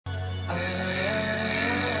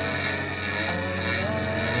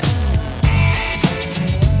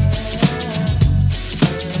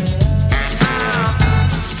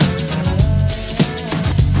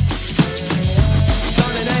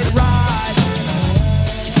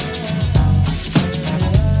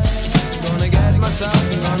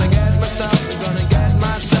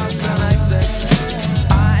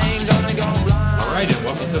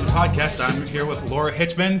with Laura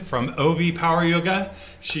Hitchman from OV Power Yoga.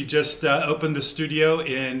 She just opened the studio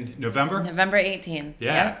in November. November 18th.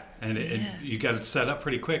 Yeah, Yep. and you got it set up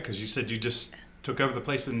pretty quick because you said you just took over the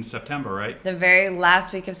place in September, right? The very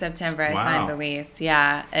last week of September, I Wow. signed the lease.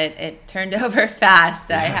 Yeah, it turned over fast.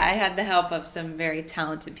 I had the help of some very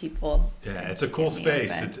talented people. Yeah, it's a cool get me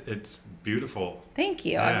space. open. It's beautiful. Thank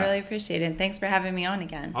you. Yeah. I really appreciate it. And thanks for having me on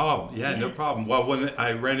again. Oh, yeah, no Yeah. problem. Well, when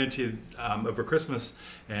I ran into you over Christmas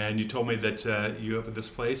and you told me that you opened this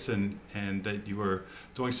place and that you were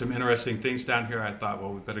doing some interesting things down here, I thought,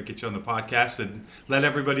 well, we better get you on the podcast and let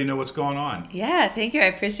everybody know what's going on. Yeah, thank you. I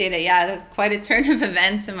appreciate it. Yeah, that's quite a turn of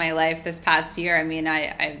events in my life this past year. I mean,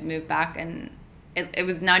 I moved back and it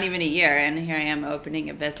was not even a year, and here I am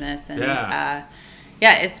opening a business. And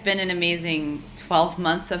yeah, it's been an amazing 12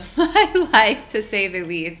 months of my life, to say the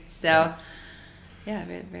least. So, yeah,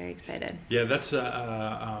 very, very excited. Yeah, that's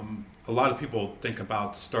a lot of people think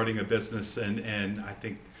about starting a business, and I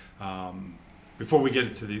think before we get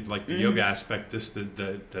into the yoga aspect,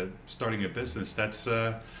 the starting a business, that's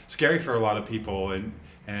scary for a lot of people.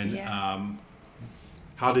 And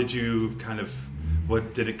how did you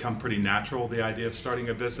did it come pretty natural, the idea of starting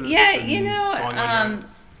a business? Yeah,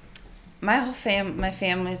 my whole my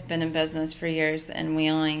family's been in business for years in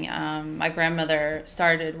Wheeling. My grandmother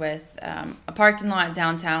started with a parking lot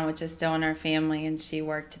downtown, which is still in our family, and she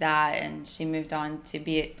worked that, and she moved on to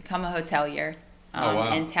become a hotelier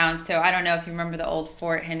in town. So I don't know if you remember the old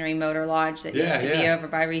Fort Henry Motor Lodge that used to be over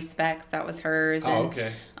by Respects. That was hers. Oh, and,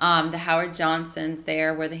 okay. The Howard Johnson's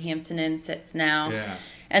there where the Hampton Inn sits now. Yeah.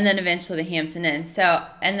 And then eventually the Hampton Inn. So,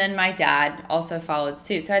 and then my dad also followed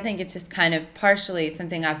suit. So I think it's just kind of partially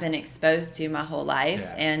something I've been exposed to my whole life.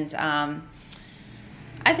 Yeah. And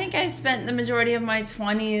I think I spent the majority of my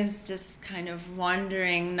 20s just kind of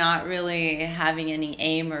wondering, not really having any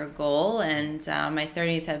aim or goal. And my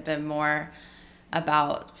 30s have been more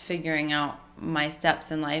about figuring out my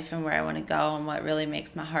steps in life and where I want to go and what really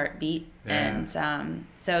makes my heart beat. Yeah. And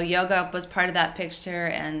so yoga was part of that picture,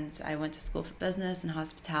 and I went to school for business and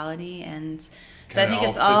hospitality, and so I think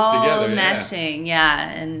it's all together, meshing.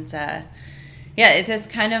 And it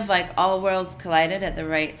just kind of like all worlds collided at the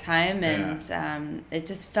right time, and it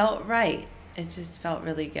just felt right. It just felt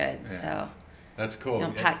really good. Yeah. So That's cool.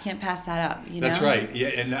 can't pass that up. That's right. Yeah,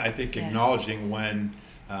 and I think acknowledging when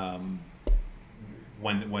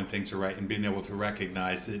things are right and being able to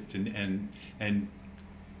recognize it and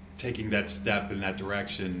taking that step in that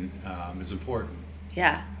direction is important.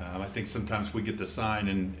 Yeah. I think sometimes we get the sign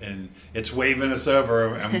and it's waving us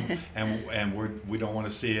over and we don't want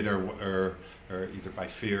to see it or either by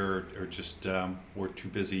fear or just we're too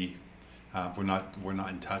busy. We're not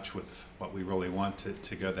in touch with what we really want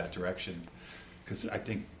to go that direction. Because I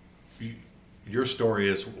think your story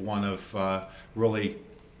is one of really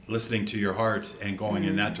listening to your heart and going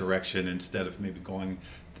in that direction instead of maybe going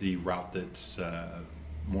the route that's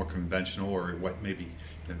more conventional or what maybe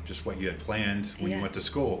just what you had planned when you went to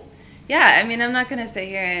school. Yeah, I mean, I'm not going to sit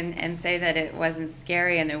here and say that it wasn't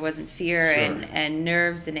scary and there wasn't fear and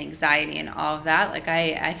nerves and anxiety and all of that. Like,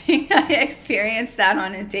 I think I experienced that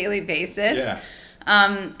on a daily basis. Yeah.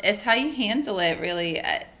 It's how you handle it, really.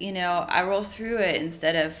 I roll through it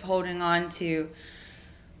instead of holding on to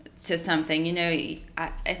something.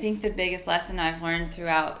 I think the biggest lesson I've learned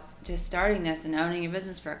throughout just starting this and owning a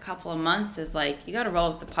business for a couple of months is like, you got to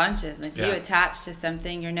roll with the punches. And if you attach to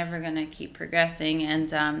something, you're never going to keep progressing.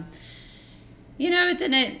 And I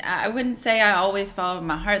wouldn't say I always followed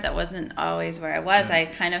my heart. That wasn't always where I was. I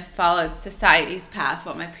kind of followed society's path,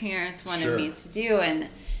 what my parents wanted me to do.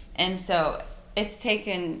 And so it's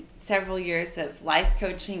taken several years of life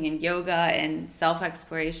coaching and yoga and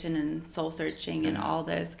self-exploration and soul searching and all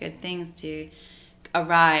those good things to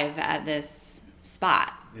arrive at this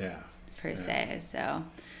spot. Per se. So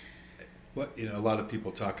a lot of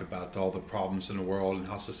people talk about all the problems in the world and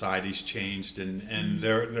how society's changed, and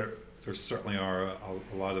there certainly are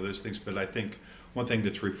a lot of those things, but I think one thing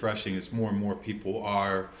that's refreshing is more and more people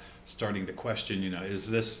are starting to question, is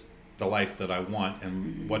this the life that I want,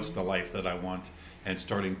 and what's the life that I want, and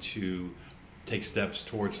starting to take steps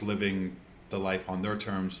towards living the life on their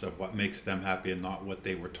terms of what makes them happy and not what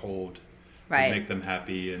they were told would make them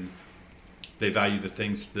happy. And they value the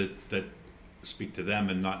things that speak to them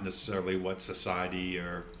and not necessarily what society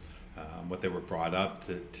or what they were brought up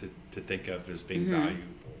to think of as being valuable.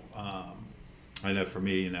 I know for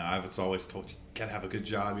me, I was always told you gotta have a good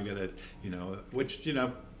job, you gotta, which,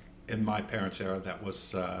 in my parents' era, that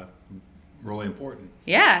was really important.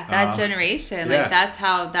 Yeah, that generation,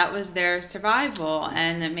 that was their survival,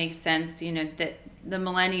 and it makes sense, that the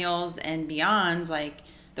millennials and beyond,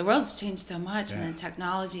 the world's changed so much, and the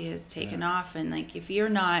technology has taken off, and like if you're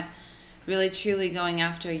not really truly going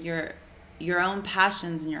after your own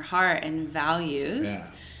passions and your heart and values,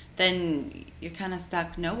 then you're kind of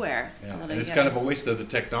stuck nowhere. And it's kind of a waste of the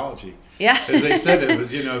technology. Yeah. As they said, it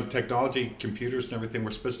was, technology, computers and everything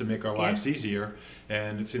were supposed to make our lives easier.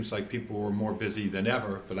 And it seems like people were more busy than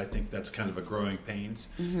ever. But I think that's kind of a growing pains.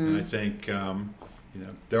 And I think,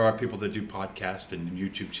 there are people that do podcasts and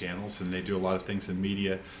YouTube channels, and they do a lot of things in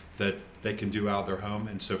media that they can do out of their home.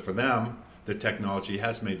 And so for them, the technology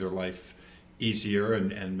has made their life easier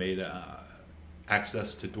and made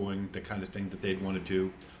access to doing the kind of thing that they'd want to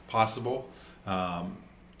do possible.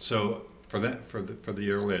 So for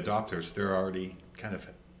the early adopters, they're already kind of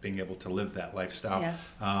being able to live that lifestyle.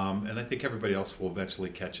 And I think everybody else will eventually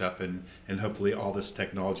catch up, and hopefully all this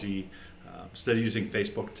technology, instead of using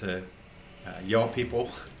Facebook to yell at people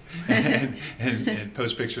and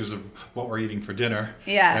post pictures of what we're eating for dinner,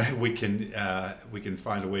 we can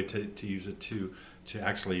find a way to use it to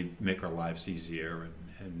actually make our lives easier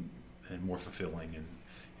and more fulfilling,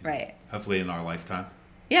 and hopefully in our lifetime.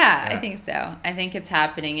 I think so. I think it's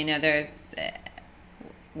happening.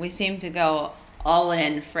 We seem to go all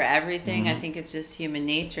in for everything. I think it's just human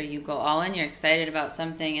nature. You go all in, you're excited about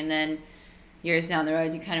something, and then years down the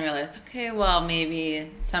road you kind of realize, okay, well, maybe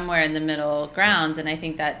somewhere in the middle ground. And I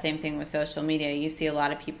think that same thing with social media. You see a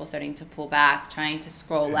lot of people starting to pull back, trying to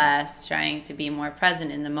scroll less, trying to be more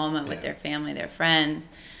present in the moment with their family, their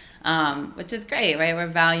friends, which is great, right? We're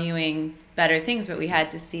valuing better things, but we had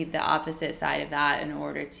to see the opposite side of that in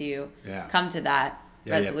order to come to that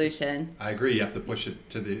resolution. I agree. You have to push it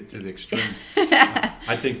to the extreme.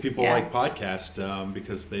 I think people like podcasts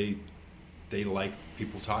because they like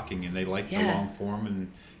people talking, and they like the long form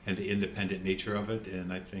and the independent nature of it.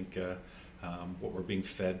 And I think what we're being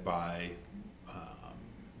fed by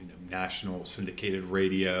national syndicated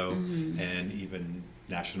radio and even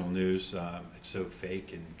national news, it's so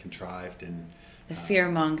fake and contrived, and the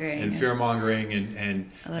fear-mongering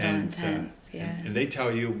and a little intense. And they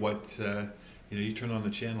tell you what you turn on the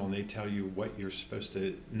channel and they tell you what you're supposed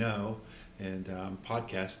to know. And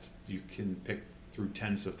podcasts, you can pick through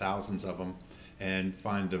tens of thousands of them and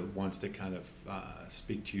find the ones that kind of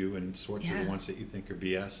speak to you, and sort through the ones that you think are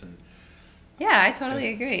BS. And I totally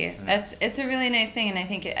agree. It's a really nice thing, and I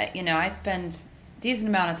think I spend a decent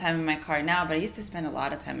amount of time in my car now, but I used to spend a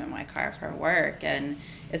lot of time in my car for work, and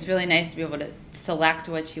it's really nice to be able to select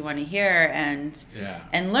what you want to hear and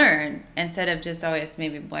learn, instead of just always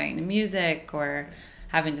maybe playing the music or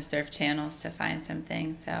having to surf channels to find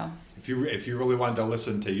something. So if you really wanted to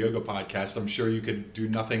listen to yoga podcasts, I'm sure you could do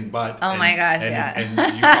nothing but. My gosh,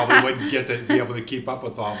 and you probably wouldn't get to be able to keep up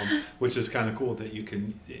with all of them, which is kind of cool that you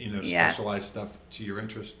can specialize stuff to your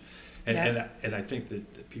interest. And I think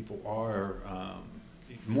that people are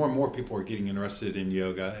more and more people are getting interested in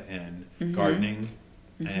yoga and gardening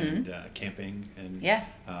and camping, and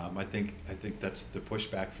I think that's the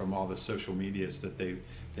pushback from all the social medias, that they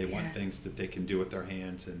want things that they can do with their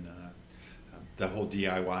hands, and the whole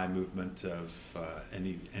DIY movement of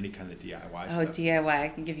any kind of DIY stuff. DIY! I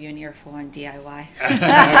can give you an earful on DIY.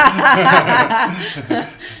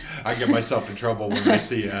 I get myself in trouble when I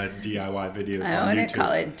see DIY videos on YouTube. I want to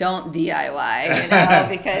call it "Don't DIY,"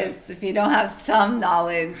 because if you don't have some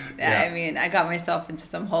knowledge, I mean, I got myself into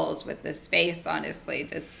some holes with this space, honestly,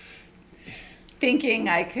 just thinking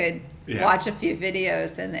I could watch a few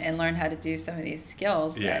videos and learn how to do some of these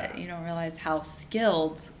skills that you don't realize how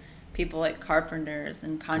skilled people like carpenters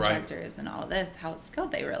and contractors and all this, how skilled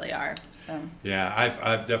they really are. So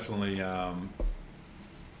I've definitely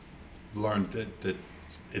learned that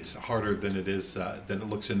it's harder than it is than it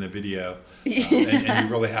looks in the video, and you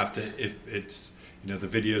really have to, if it's the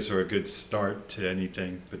videos are a good start to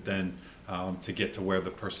anything, but then to get to where the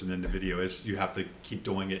person in the video is, you have to keep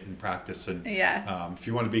doing it in practice, and if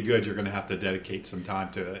you want to be good, you're going to have to dedicate some time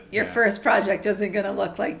to it. Your first project isn't going to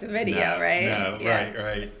look like the video, right? No,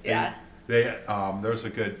 right. There's a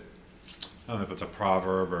good, I don't know if it's a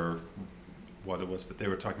proverb or what it was, but they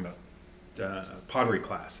were talking about pottery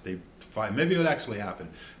class. Maybe it would actually happen,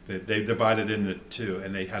 but they divided into two,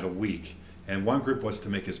 and they had a week, and one group was to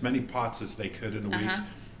make as many pots as they could in a week,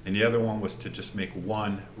 and the other one was to just make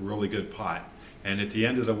one really good pot. And at the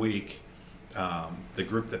end of the week, the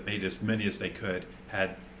group that made as many as they could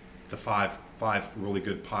had the five really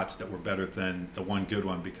good pots that were better than the one good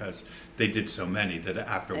one, because they did so many that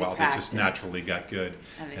after a while they just naturally got good.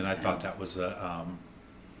 And I thought that was a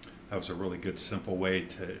really good, simple way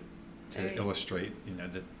to illustrate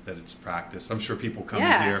that it's practice. I'm sure people come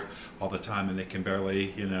in here all the time and they can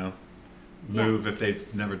barely move if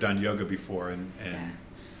they've never done yoga before, and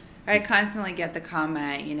Or I constantly get the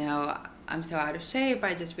comment, you know, I'm so out of shape.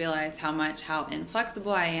 I just realized how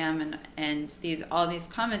inflexible I am, and all these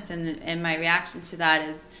comments, and my reaction to that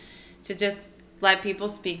is to just let people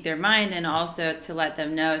speak their mind, and also to let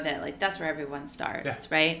them know that, like, that's where everyone starts,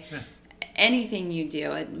 right? Yeah. Anything you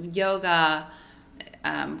do, yoga,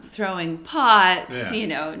 throwing pots, you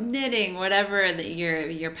know, knitting, whatever that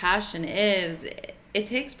your passion is, it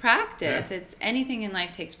takes practice. It's anything in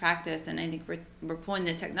life takes practice, and I think we're pulling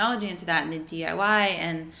the technology into that, and the DIY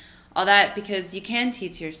and all that, because you can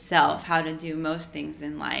teach yourself how to do most things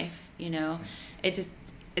in life. You know,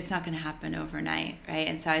 it's not going to happen overnight, right?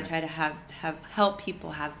 And so I try to help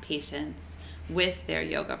people have patience with their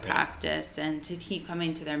yoga practice, and to keep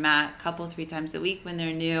coming to their mat a couple, 3 times a week when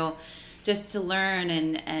they're new, just to learn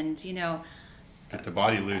and you know, get the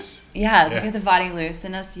body loose. Get the body loose.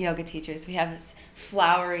 And us yoga teachers, we have this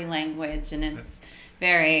flowery language, and it's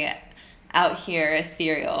very out here,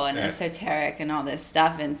 ethereal and esoteric and all this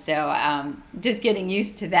stuff. And so just getting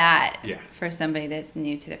used to that for somebody that's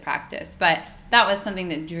new to the practice. But that was something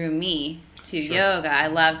that drew me to yoga. I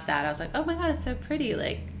loved that. I was like, oh my God, it's so pretty.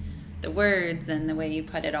 Like the words and the way you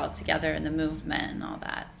put it all together, and the movement and all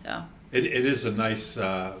that. So it is a nice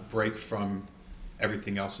break from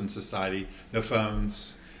everything else in society. No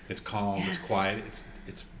phones. It's calm. It's quiet.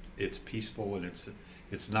 It's peaceful, and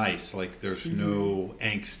it's nice. Like there's no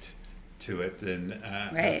angst to it, and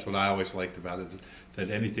that's what I always liked about it.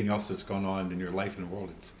 That anything else that's going on in your life and the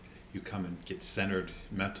world, you come and get centered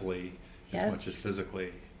mentally as much as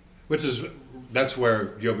physically, that's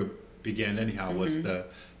where yoga began. Anyhow, was the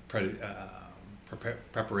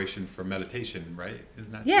preparation for meditation, right?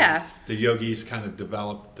 Isn't that the yogis kind of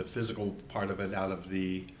developed the physical part of it out of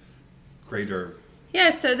the greater.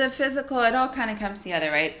 Yeah, so the physical, it all kind of comes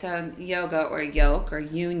together, right? So yoga, or yoke, or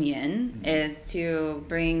union, is to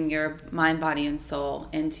bring your mind, body, and soul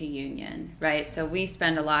into union, right? So we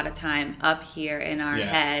spend a lot of time up here in our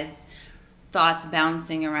heads, thoughts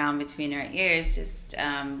bouncing around between our ears, just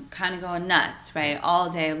kind of going nuts, right? All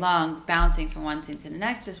day long, bouncing from one thing to the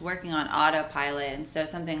next, just working on autopilot. And so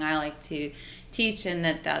something I like to teach, and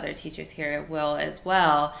that the other teachers here will as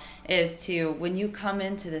well, is to, when you come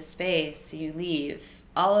into the space, you leave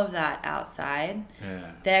all of that outside.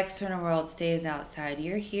 The external world stays outside.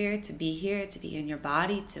 You're here to be in your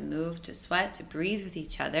body, to move, to sweat, to breathe with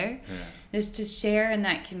each other. Just to share in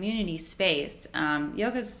that community space.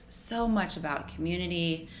 Yoga's so much about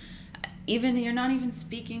community. Even you're not even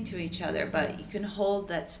speaking to each other, but you can hold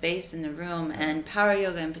that space in the room. And power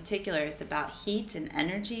yoga in particular is about heat and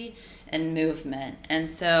energy and movement. And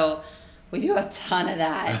so we do a ton of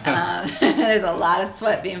that. There's a lot of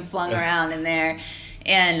sweat being flung around in there.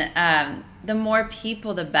 And the more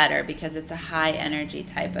people, the better, because it's a high energy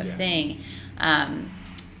type of thing.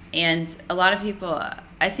 And a lot of people,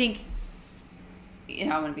 I think, you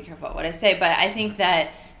know, I want to be careful what I say, but I think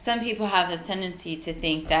that some people have this tendency to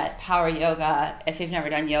think that power yoga, if you've never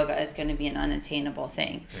done yoga, is going to be an unattainable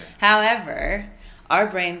thing. However, our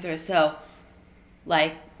brains are so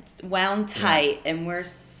like wound tight, and we're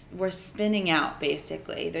spinning out,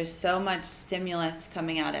 basically. There's so much stimulus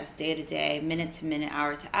coming at us day to day, minute to minute,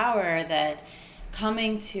 hour to hour, that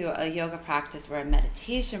coming to a yoga practice or a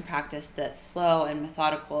meditation practice that's slow and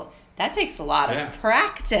methodical, that takes a lot of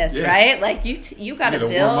practice, right? Like you got to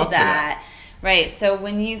build that. Right, so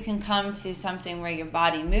when you can come to something where your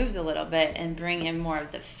body moves a little bit and bring in more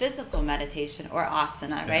of the physical meditation, or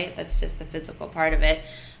asana, right? That's just the physical part of it.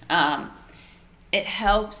 It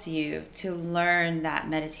helps you to learn that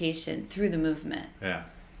meditation through the movement.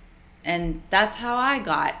 And that's how I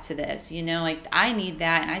got to this, you know, like I need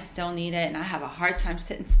that, and I still need it, and I have a hard time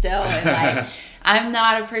sitting still. And like, I'm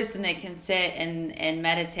not a person that can sit and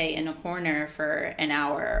meditate in a corner for an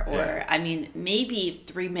hour, or I mean, maybe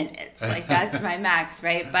 3 minutes. Like that's my max,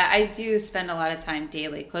 right? But I do spend a lot of time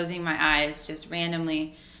daily closing my eyes, just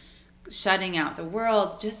randomly shutting out the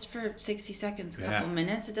world just for 60 seconds, a couple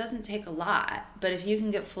minutes. It doesn't take a lot, but if you can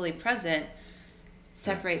get fully present,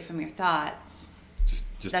 separate from your thoughts.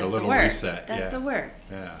 Just a little reset. That's the work.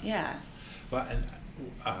 Well, and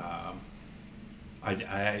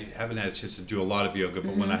I haven't had a chance to do a lot of yoga,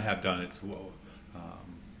 but when I have done it,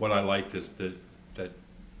 what I liked is that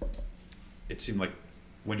it seemed like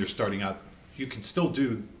when you're starting out, you can still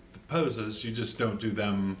do the poses, you just don't do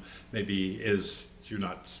them maybe you're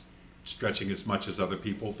not stretching as much as other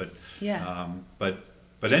people, but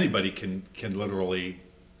but anybody can literally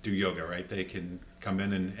do yoga, right? They can come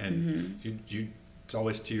in and you it's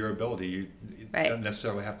always to your ability. You don't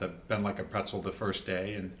necessarily have to bend like a pretzel the first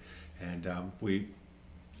day, and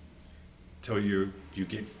till you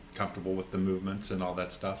get comfortable with the movements and all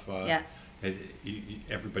that stuff.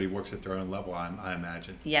 everybody works at their own level, I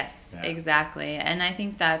imagine. Yes, Yeah. exactly. And I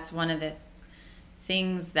think that's one of the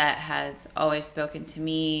things that has always spoken to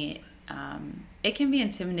me. It can be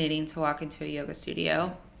intimidating to walk into a yoga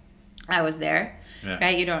studio. I was there,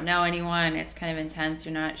 right? You don't know anyone. It's kind of intense.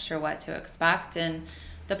 You're not sure what to expect. And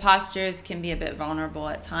the postures can be a bit vulnerable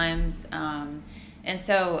at times. And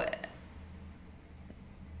so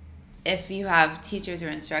if you have teachers or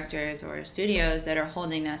instructors or studios that are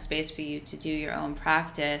holding that space for you to do your own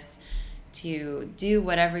practice, to do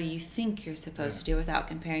whatever you think you're supposed to do without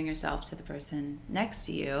comparing yourself to the person next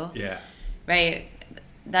to you. Yeah. Right?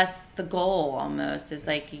 That's the goal almost, is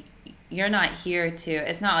like you're not here to,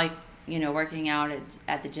 it's not like, you know, working out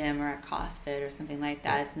at the gym or at CrossFit or something like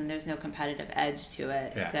that. And there's no competitive edge to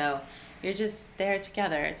it. Yeah. So you're just there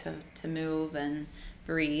together to move and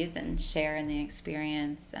breathe and share in the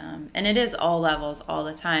experience. And it is all levels all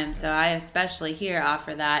the time. So I especially here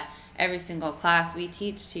offer that every single class we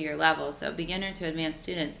teach to your level. So beginner to advanced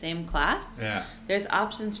students, same class. Yeah. There's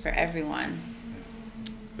options for everyone.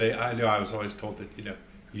 I know I was always told that,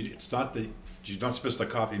 it's not that you're not supposed to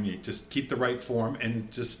copy me. Just keep the right form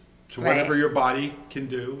and just to whatever your body can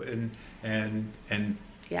do. And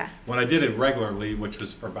yeah. When I did it regularly, which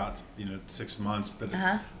was for about 6 months, but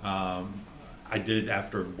I did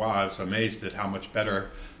after a while. I was amazed at how much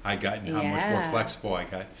better I got and how much more flexible I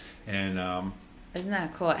got. And isn't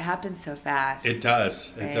that cool? It happens so fast. It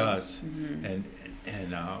does. It does. Mm-hmm.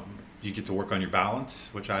 And you get to work on your balance,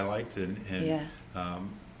 which I liked. And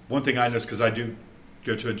one thing I noticed, because I do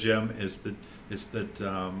go to a gym, is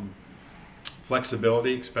that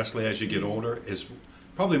flexibility, especially as you get older, is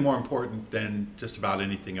probably more important than just about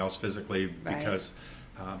anything else physically, because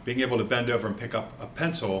being able to bend over and pick up a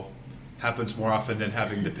pencil happens more often than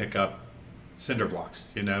having to pick up cinder blocks.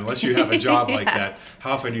 Unless you have a job like that,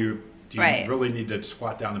 how often do you really need to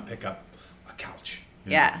squat down and pick up a couch?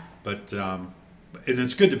 But and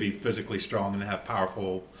it's good to be physically strong and have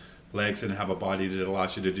powerful legs and have a body that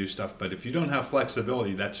allows you to do stuff. But if you don't have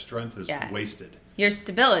flexibility, that strength is wasted. Your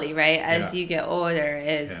stability, right, as you get older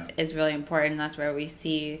is really important. That's where we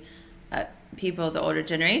see people, the older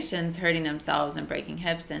generations, hurting themselves and breaking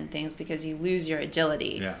hips and things, because you lose your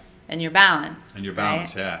agility and your balance. And your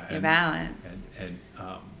balance, right? Your balance. And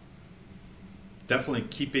definitely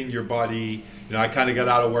keeping your body, I kind of got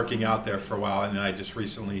out of working out there for a while, and then I just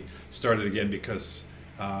recently started again because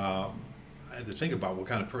I had to think about what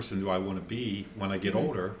kind of person do I want to be when I get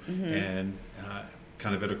older, and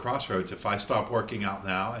kind of at a crossroads. If I stop working out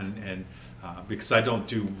now, and because I don't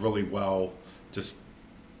do really well just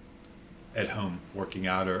at home working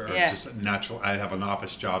out or just natural, I have an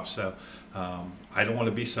office job, so I don't want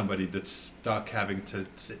to be somebody that's stuck having to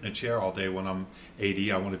sit in a chair all day when I'm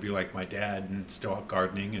 80. I want to be like my dad and still out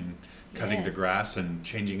gardening and cutting the grass and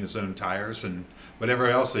changing his own tires and whatever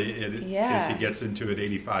else he gets into at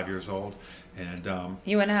 85 years old. And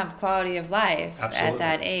you want to have quality of life at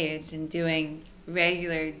that age and doing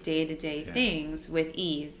regular day-to-day things with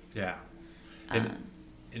ease. Yeah.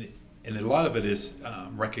 And a lot of it is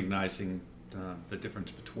recognizing the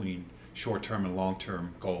difference between short-term and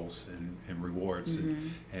long-term goals and rewards,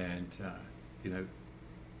 and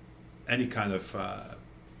any kind of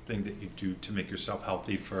thing that you do to make yourself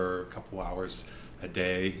healthy for a couple hours a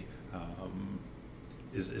day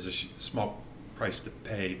is a small price to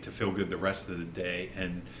pay to feel good the rest of the day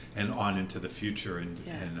and on into the future,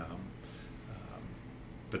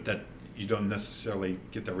 but that you don't necessarily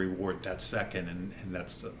get the reward that second, and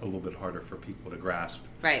that's a little bit harder for people to grasp.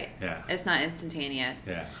 Right. Yeah. It's not instantaneous.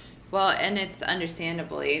 Yeah. Well, and it's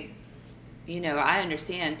understandably, I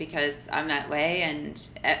understand because I'm that way, and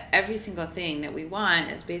every single thing that we want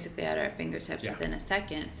is basically at our fingertips within a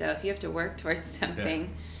second. So if you have to work towards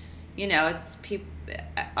something, it's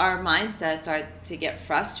our mindsets are to get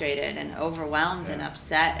frustrated and overwhelmed and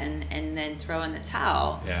upset and then throw in the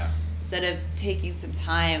towel. Yeah. Instead of taking some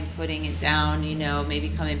time, putting it down, maybe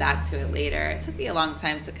coming back to it later. It took me a long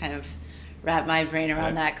time to kind of wrap my brain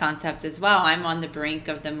around that concept as well. I'm on the brink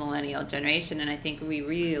of the millennial generation, and I think the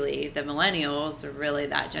millennials are really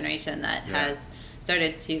that generation that has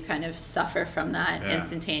started to kind of suffer from that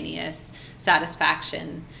instantaneous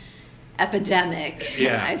satisfaction epidemic,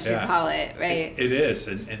 I should call it, right? It is,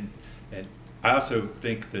 and I also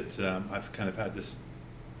think that I've kind of had this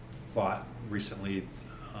thought recently.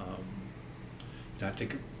 I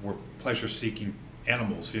think we're pleasure-seeking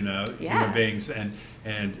animals, human beings,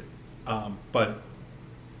 but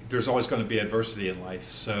there's always going to be adversity in life.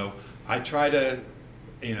 So I try to,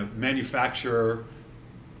 manufacture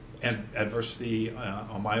adversity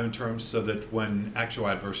on my own terms, so that when actual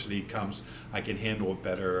adversity comes, I can handle it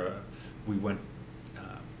better. We went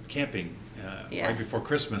camping Yeah. right before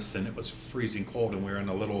Christmas, and it was freezing cold, and we were in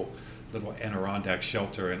a little Adirondack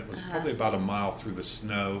shelter, and it was probably about a mile through the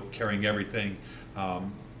snow, carrying everything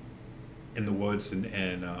in the woods, and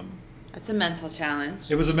That's a mental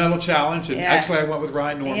challenge. it was a mental challenge. And actually, I went with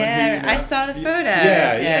Ryan Norman. Yeah, I saw the photos.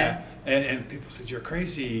 Yeah. And people said, "You're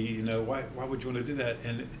crazy. You know, why would you want to do that?"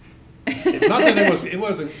 And not that it was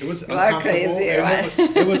uncomfortable. Crazy,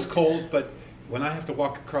 it was cold, but when I have to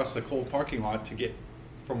walk across the cold parking lot to get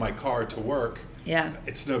from my car to work,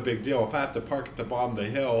 it's no big deal. If I have to park at the bottom of the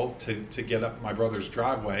hill to get up my brother's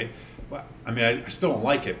driveway, well, I mean, I still don't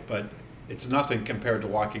like it, but it's nothing compared to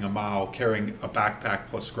walking a mile, carrying a backpack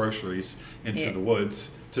plus groceries into the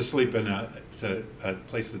woods to sleep in a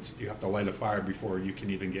place that's you have to light a fire before you can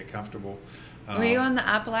even get comfortable. Were you on the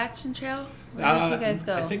Appalachian Trail? Where did you guys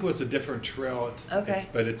go? I think it was a different trail.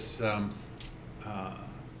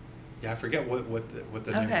 I forget what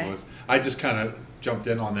the name was. I just kind of jumped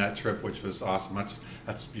in on that trip, which was awesome.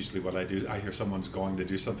 That's usually what I do. I hear someone's going to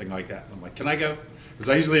do something like that, and I'm like, can I go? Because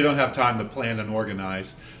I usually don't have time to plan and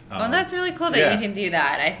organize. Well, that's really cool that you can do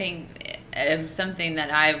that. I think something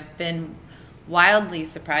that I've been wildly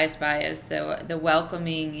surprised by is the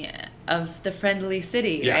welcoming of the friendly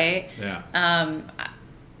city, right? Yeah.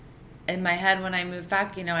 In my head, when I moved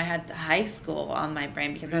back, I had high school on my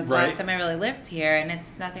brain because that's the last time I really lived here, and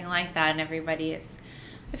it's nothing like that. And everybody is,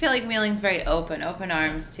 I feel like Wheeling's very open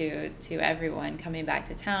arms to everyone coming back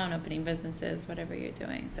to town, opening businesses, whatever you're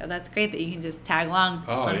doing. So that's great that you can just tag along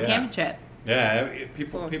on a camping trip. Yeah,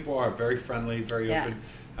 people are very friendly, very open.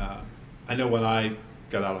 I know when I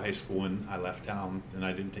got out of high school and I left town, and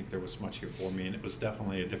I didn't think there was much here for me, and it was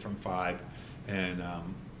definitely a different vibe. And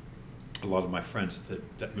a lot of my friends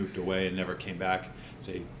that moved away and never came back,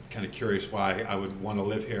 they kind of curious why I would want to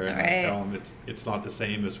live here, and I tell them it's not the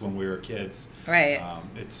same as when we were kids. Right.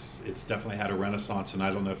 It's definitely had a renaissance, and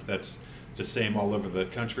I don't know if that's the same all over the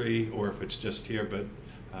country or if it's just here, but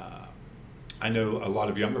I know a lot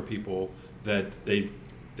of younger people that they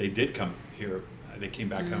did come here. They came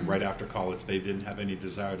back home right after college. They didn't have any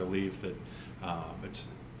desire to leave. That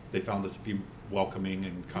they found it to be welcoming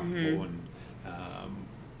and comfortable, and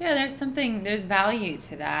there's value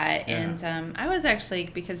to that. And I was actually,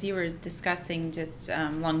 because you were discussing just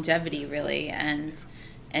longevity really, and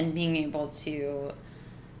being able to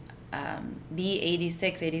be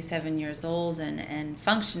 86, 87 years old and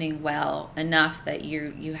functioning well enough that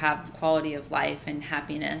you have quality of life and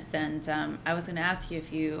happiness. And I was going to ask you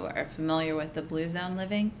if you are familiar with the Blue Zone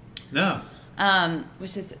living. No.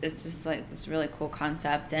 Which is, it's just like this really cool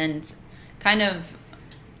concept, and kind of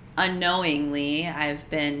unknowingly I've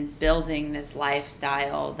been building this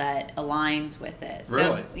lifestyle that aligns with it.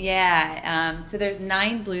 Really? So, yeah. So there's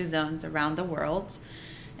 9 blue zones around the world.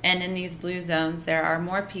 And in these blue zones, there are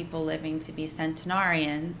more people living to be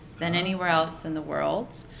centenarians than anywhere else in the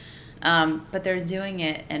world. But they're doing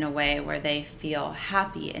it in a way where they feel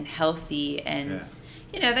happy and healthy. And,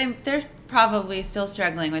 they're probably still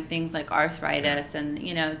struggling with things like arthritis and,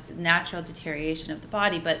 it's natural deterioration of the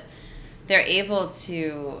body. But they're able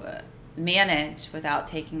to manage without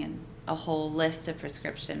taking a whole list of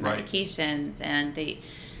prescription medications. And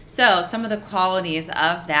so some of the qualities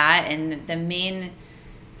of that, and the main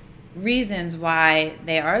reasons why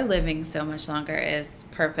they are living so much longer, is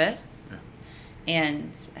purpose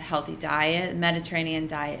and a healthy diet. Mediterranean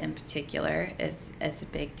diet in particular is a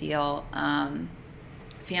big deal.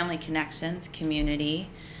 Family connections, community.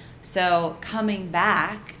 So coming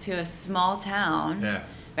back to a small town,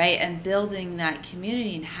 right, and building that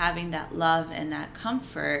community and having that love and that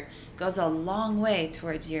comfort goes a long way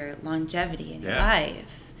towards your longevity in your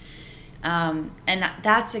life. And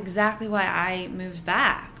that's exactly why I moved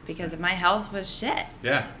back, because my health was shit.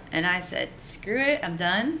 Yeah. And I said, screw it, I'm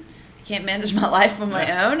done. I can't manage my life on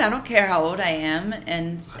my own. I don't care how old I am,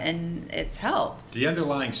 and it's helped. The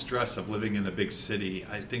underlying stress of living in a big city,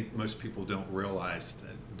 I think most people don't realize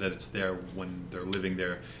that it's there when they're living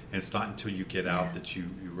there, and it's not until you get out that you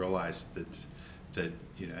realize that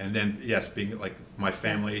and then being like my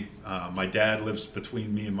family, my dad lives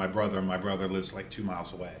between me and my brother lives like 2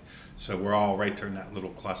 miles away, so we're all right there in that little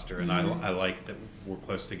cluster, and I like that we're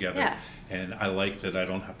close together, and I like that I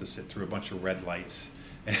don't have to sit through a bunch of red lights,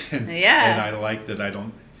 and I like that I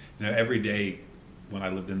don't, every day when I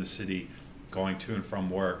lived in the city going to and from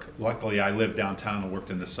work, luckily I lived downtown and worked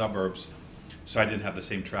in the suburbs, so I didn't have the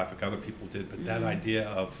same traffic other people did, but that idea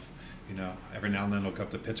of every now and then I'll go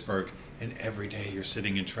up to Pittsburgh, and every day you're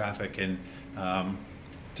sitting in traffic, and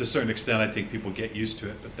to a certain extent I think people get used to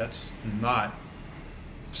it, but that's not,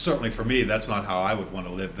 certainly for me, that's not how I would want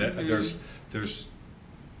to live. There's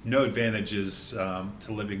no advantages to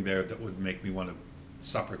living there that would make me want to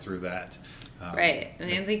suffer through that. Right. I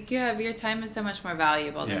mean, like your time is so much more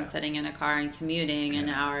valuable than sitting in a car and commuting an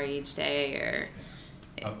hour each day, or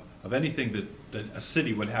of anything that a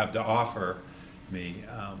city would have to offer me.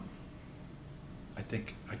 I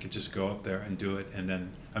think I could just go up there and do it, and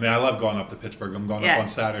then I mean I love going up to Pittsburgh. I'm going up on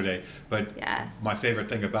Saturday, but my favorite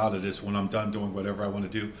thing about it is when I'm done doing whatever I want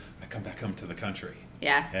to do, I come back home to the country.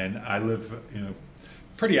 Yeah. And I live,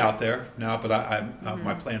 pretty out there now, but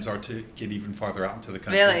my plans are to get even farther out into the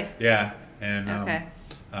country. Really? Yeah. And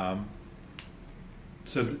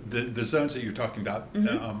so the zones that you're talking about,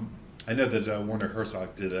 I know that Werner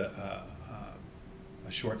Herzog did a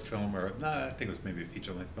short film, or I think it was maybe a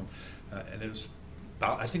feature-length film, and it was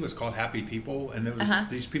about, I think it was called Happy People, and it was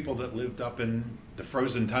these people that lived up in the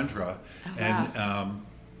frozen tundra, and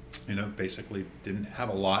basically didn't have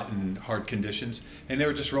a lot in hard conditions, and they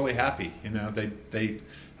were just really happy. They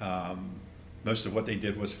most of what they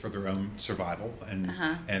did was for their own survival,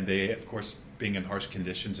 and they, of course, being in harsh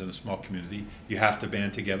conditions in a small community, you have to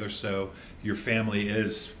band together. So your family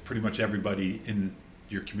is pretty much everybody in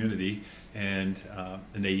your community, and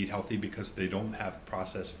they eat healthy because they don't have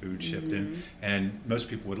processed food shipped in. And most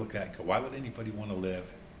people would look at it and go, why would anybody want to live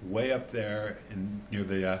way up there near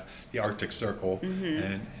the Arctic Circle?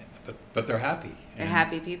 But they're happy. They're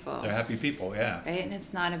happy people. They're happy people, yeah. Right, and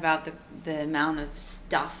it's not about the amount of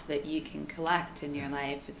stuff that you can collect in your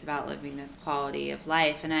life. It's about living this quality of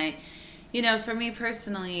life. And for me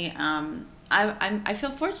personally, I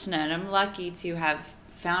feel fortunate. I'm lucky to have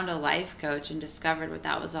found a life coach and discovered what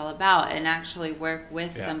that was all about, and actually work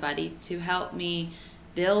with somebody to help me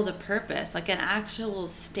build a purpose, like an actual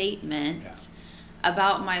statement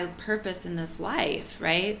about my purpose in this life,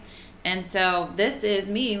 right? And so this is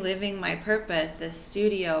me living my purpose, this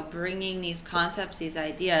studio, bringing these concepts, these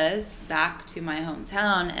ideas back to my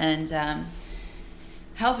hometown, and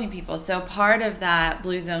helping people. So part of that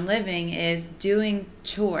Blue Zone living is doing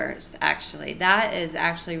chores, actually. That is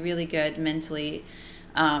actually really good mentally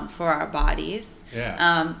for our bodies.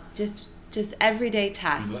 Yeah. Just everyday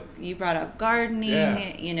tasks. You brought up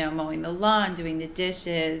gardening, mowing the lawn, doing the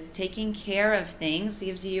dishes, taking care of things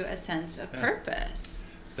gives you a sense of purpose.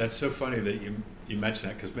 That's so funny that you mention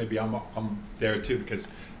that, because maybe I'm there too, because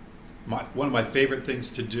one of my favorite things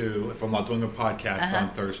to do if I'm not doing a podcast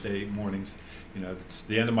on Thursday mornings, it's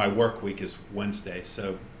the end of my work week is Wednesday,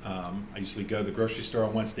 so I usually go to the grocery store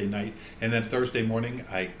on Wednesday night, and then Thursday morning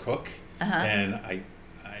I cook, and I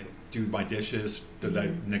do my dishes that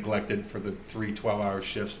I neglected for the 3 12-hour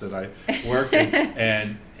shifts that I work,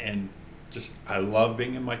 and just I love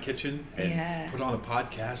being in my kitchen and put on a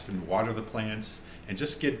podcast and water the plants and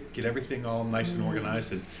just get everything all nice and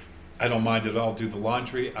organized. And I don't mind at all do the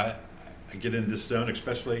laundry. I get in this zone,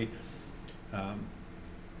 especially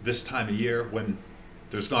this time of year when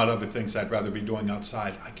there's not other things I'd rather be doing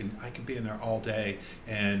outside. I can be in there all day,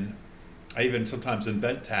 and I even sometimes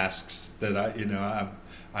invent tasks that I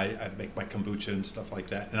make my kombucha and stuff like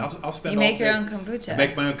that, and I'll spend. You all make day. your own kombucha. I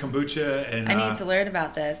make my own kombucha, and I need to learn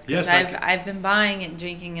about this, because I've been buying it and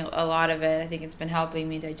drinking a lot of it. I think it's been helping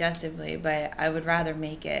me digestively, but I would rather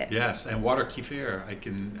make it. Yes, and water kefir. I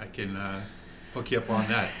can hook you up on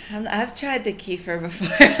that. I've tried the kefir before.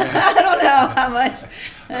 I don't know how much.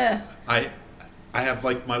 I have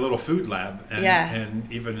like my little food lab, and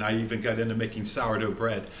I even got into making sourdough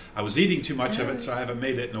bread. I was eating too much of it, so I haven't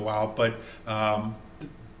made it in a while. But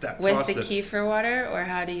that with process, the kefir water, or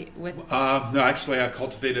how do you with? No, actually, I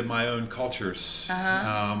cultivated my own cultures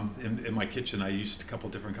in my kitchen. I used a couple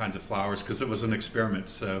different kinds of flours because it was an experiment.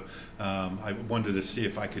 So I wanted to see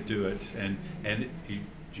if I could do it, and you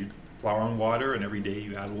flour on water, and every day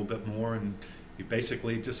you add a little bit more, and you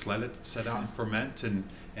basically just let it set out and ferment, and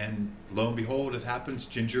lo and behold, it happens.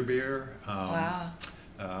 Ginger beer,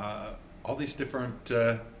 all these different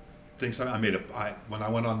things. When I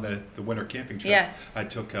went on the winter camping trip, I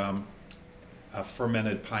took a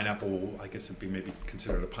fermented pineapple. I guess it'd be maybe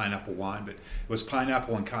considered a pineapple wine, but it was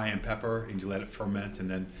pineapple and cayenne pepper, and you let it ferment, and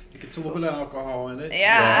then it gets a little bit of alcohol in it.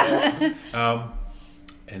 Yeah.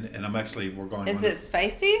 And we're going. Is it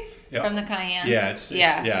spicy from the cayenne? Yeah,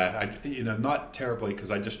 not terribly, because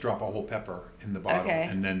I just drop a whole pepper in the bottle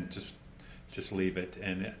and then just leave it,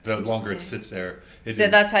 and the longer it sits there. So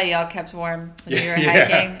that's how y'all kept warm when you were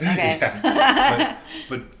hiking. Okay. Yeah.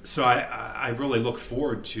 But so I really look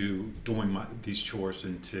forward to doing these chores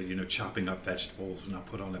and to chopping up vegetables, and I'll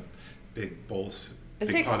put on a big bowl. It's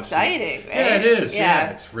exciting, right? Yeah, it is.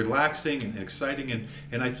 Yeah, it's relaxing and exciting,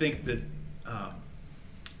 and I think that.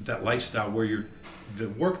 That lifestyle where the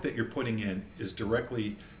work that you're putting in is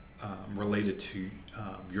directly related to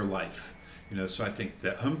your life, so I think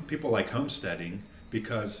that people like homesteading,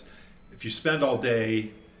 because if you spend all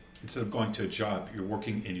day, instead of going to a job, you're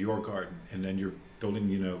working in your garden, and then you're building,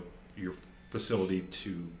 your facility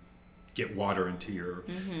to get water into your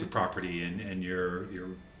property, and you're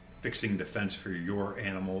fixing the fence for your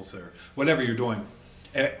animals or whatever you're doing.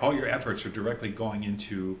 All your efforts are directly going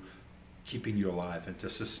into keeping you alive and to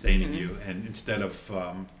sustaining you. And instead of,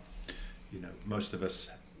 most of us,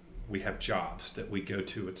 we have jobs that we go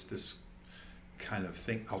to. It's this kind of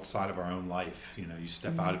thing outside of our own life. You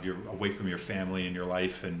step out of away from your family and your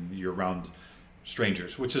life, and you're around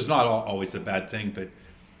strangers, which is not always a bad thing, but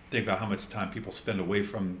think about how much time people spend away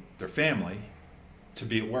from their family to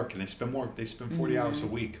be at work, and they spend 40 hours a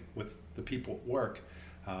week with the people at work,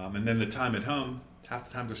 and then the time at home, half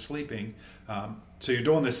the time they're sleeping. So you're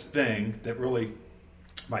doing this thing that really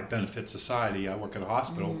might benefit society. I work at a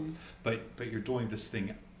hospital, but you're doing this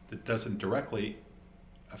thing that doesn't directly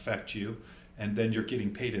affect you, and then you're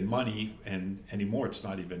getting paid in money, and anymore it's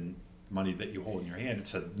not even money that you hold in your hand.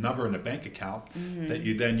 It's a number in a bank account that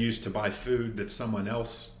you then use to buy food that someone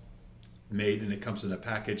else made, and it comes in a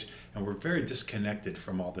package, and we're very disconnected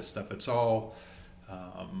from all this stuff. It's all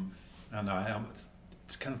I don't know,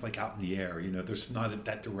 it's kind of like out in the air. There's not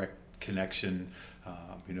that direct connection.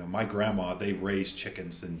 My grandma, they raised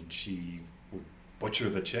chickens, and she would butcher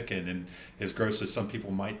the chicken, and as gross as some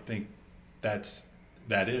people might think that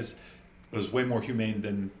is, it was way more humane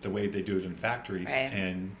than the way they do it in factories. Right.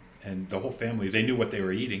 And the whole family, they knew what they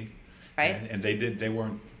were eating, right? And they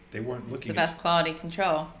weren't looking. It's the best quality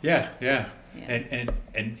control. Yeah.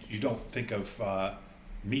 And you don't think of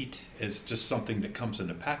meat as just something that comes in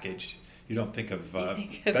a package. You don't think of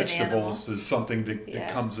vegetables as something that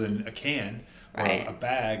comes in a can or a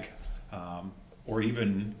bag, or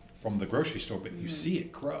even from the grocery store. But you see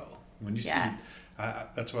it grow when you see.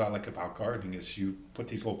 That's what I like about gardening, is you put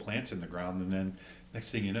these little plants in the ground, and then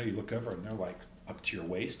next thing you know, you look over and they're like up to your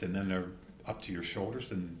waist, and then they're up to your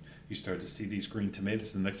shoulders, and you start to see these green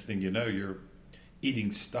tomatoes, and the next thing you know, you're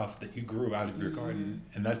eating stuff that you grew out of your garden.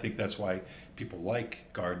 And I think that's why people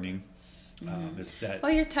like gardening, is that...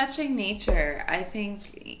 Well, you're touching nature. I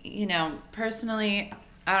think, personally,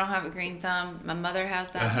 I don't have a green thumb. My mother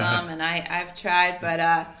has that thumb, and I've tried, but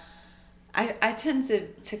I tend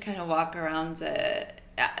to kind of walk around.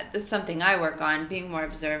 That's something I work on, being more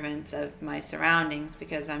observant of my surroundings,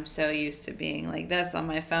 because I'm so used to being like this on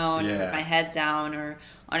my phone, or with my head down, or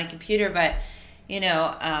on a computer. But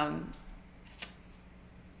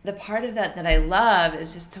the part of that I love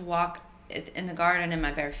is just to walk in the garden in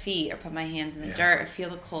my bare feet, or put my hands in the dirt, or feel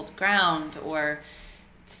the cold ground, or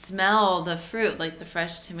smell the fruit, like the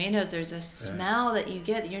fresh tomatoes. There's a smell that you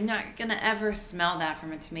get. You're not going to ever smell that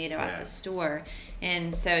from a tomato at the store.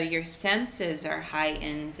 And so your senses are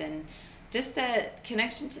heightened, and just the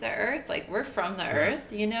connection to the earth, like we're from the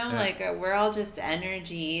earth, like we're all just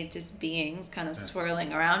energy, just beings kind of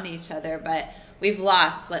swirling around each other, but we've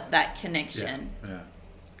lost that connection.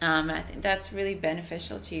 I think that's really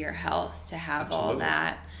beneficial to your health, to have all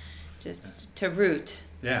that, just to root.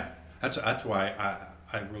 That's why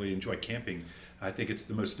I really enjoy camping. I think it's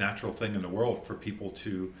the most natural thing in the world for people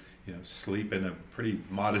to sleep in a pretty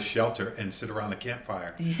modest shelter and sit around a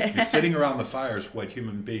campfire. Sitting around the fire is what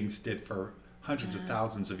human beings did for hundreds of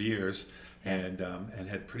thousands of years, and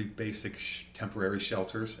had pretty basic temporary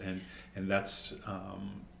shelters, and that's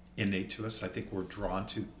innate to us. I think we're drawn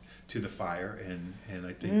to the fire, and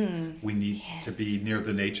I think we need to be near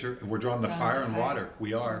the nature. We're drawn to fire and water.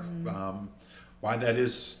 We are. Why that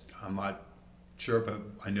is, I'm not sure, but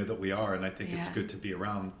I know that we are, and I think it's good to be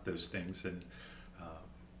around those things. And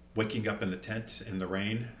waking up in a tent in the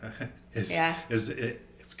rain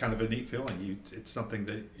it's kind of a neat feeling. It's something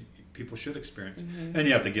that people should experience. And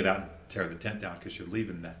you have to get out and tear the tent down because you're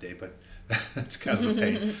leaving that day, but that's kind of a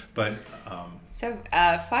pain. But so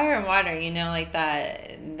fire and water, like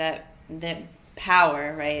that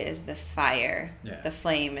power, right, is the fire, the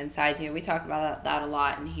flame inside you. We talk about that a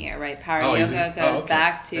lot in here, right? Power yoga goes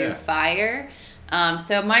back to fire.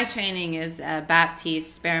 So my training is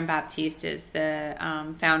Baptiste. Baron Baptiste is the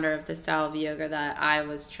founder of the style of yoga that I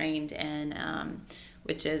was trained in,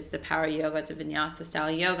 which is the power yoga. It's a vinyasa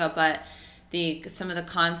style yoga, but some of the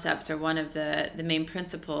concepts, or one of the main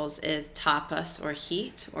principles, is tapas, or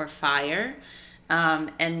heat, or fire.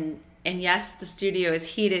 And yes, the studio is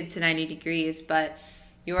heated to 90 degrees, but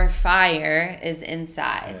your fire is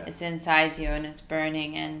inside. It's inside you, and it's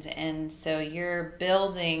burning, and so you're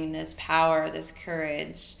building this power, this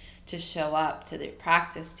courage to show up to the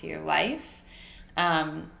practice, to your life.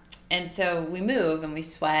 And so we move and we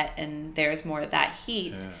sweat, and there's more of that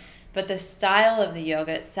heat. But the style of the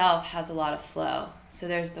yoga itself has a lot of flow. So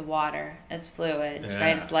there's the water. It's fluid, Yeah.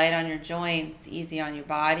 right? It's light on your joints, easy on your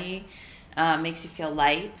body, makes you feel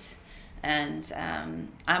light. And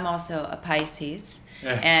I'm also a Pisces.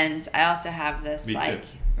 Yeah. And I also have this Me like... too.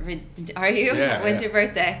 Are you? Yeah, When's yeah. your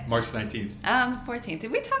birthday? March 19th. The 14th. Did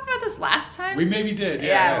we talk about this last time? We maybe did.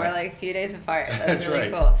 Yeah, we're like a few days apart. That's That's really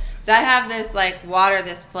right. cool. So I have this like water,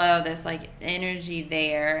 this flow, this like energy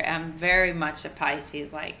there. I'm very much a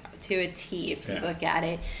Pisces, like to a T if you look at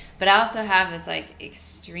it. But I also have this like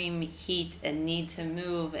extreme heat and need to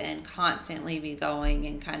move and constantly be going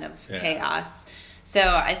and kind of chaos.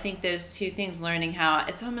 So I think those two things, learning how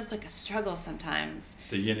it's almost like a struggle sometimes.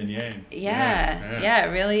 The yin and yang. Yeah,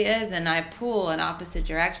 it really is. And I pull in opposite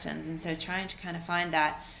directions. And so trying to kind of find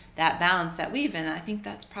that balance, that weave. And I think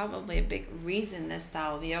that's probably a big reason this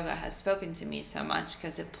style of yoga has spoken to me so much,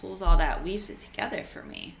 because it pulls all that, weaves it together for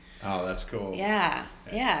me. Oh, that's cool. Yeah.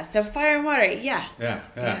 So fire and water, yeah.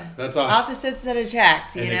 That's awesome. Opposites that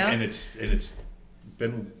attract, you know? And it's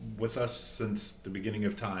been with us since the beginning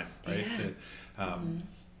of time, right?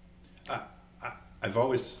 I've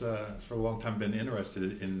always, for a long time, been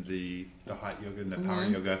interested in the hot yoga and the power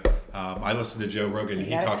yoga. I listen to Joe Rogan, and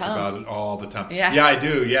he talks about it all the time. Yeah, I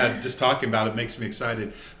do. Yeah, just talking about it makes me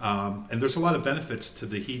excited. And there's a lot of benefits to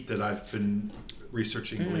the heat that I've been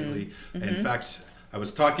researching lately. In fact, I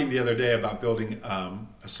was talking the other day about building a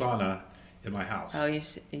sauna in my house. Oh, you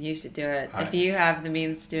should do it. If you have the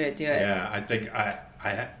means to do it, Yeah, I think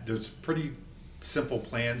there's pretty simple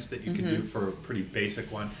plans that you can do for a pretty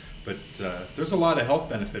basic one, but there's a lot of health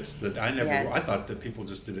benefits that I thought that people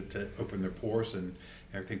just did it to open their pores and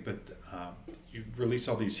everything, but you release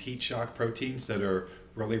all these heat shock proteins that are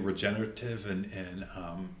really regenerative and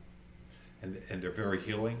they're very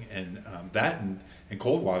healing, and that and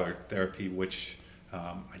cold water therapy, which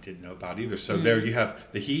I didn't know about either. So there you have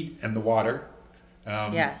the heat and the water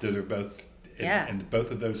that are both and both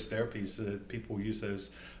of those therapies, people use those,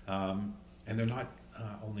 and they're not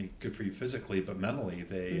only good for you physically, but mentally.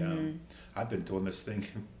 I've been doing this thing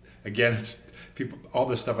again. It's people. All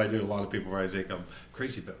this stuff I do. A lot of people probably think I'm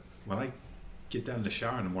crazy, but when I get down in the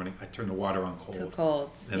shower in the morning, I turn the water on cold. Too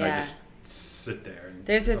cold. And I just sit there. And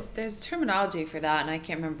there's terminology for that, and I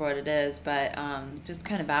can't remember what it is, but just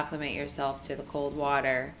kind of acclimate yourself to the cold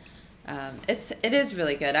water. It is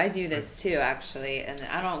really good. I do this too, actually, and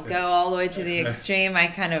I don't go all the way to the extreme. I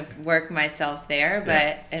kind of work myself there,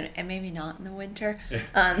 but and maybe not in the winter.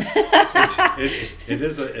 It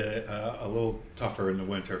is a little tougher in the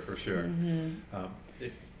winter for sure.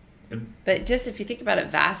 But just if you think about it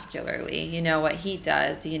vascularly, you know what heat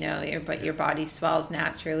does. You know, your body swells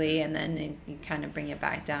naturally, and then you kind of bring it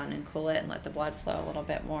back down and cool it and let the blood flow a little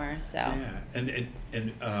bit more. So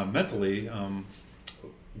and mentally.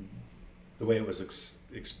 The way it was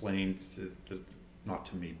explained, not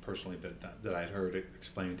to me personally, but that I'd heard it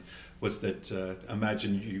explained, was that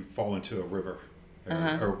imagine you fall into a river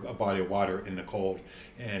or a body of water in the cold,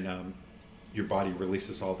 and your body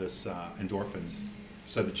releases all this endorphins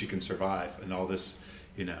so that you can survive, and all this,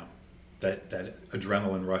 that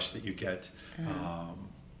adrenaline rush that you get,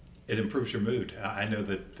 it improves your mood. I know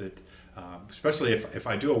that especially if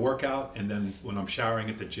I do a workout and then when I'm showering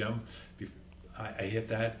at the gym, I hit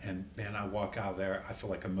that, and man, I walk out of there, I feel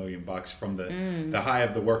like $1 million from the high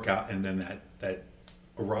of the workout, and then that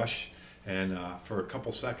rush, and for a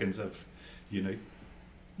couple seconds of,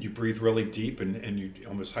 you breathe really deep and you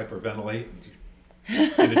almost hyperventilate,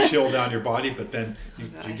 and get a chill down your body, but then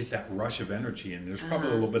you get that rush of energy, and there's probably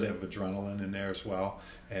a little bit of adrenaline in there as well,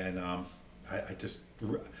 and I just,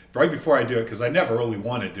 right before I do it, because I never really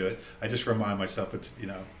want to do it, I just remind myself it's,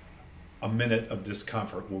 a minute of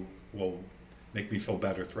discomfort will make me feel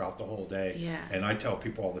better throughout the whole day. Yeah. And I tell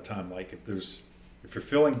people all the time, like, if you're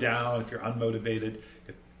feeling down, if you're unmotivated,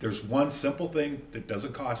 if there's one simple thing that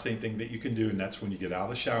doesn't cost anything that you can do, and that's when you get out of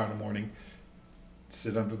the shower in the morning,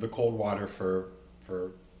 sit under the cold water for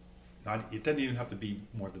it doesn't even have to be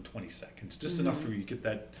more than 20 seconds, just enough for you to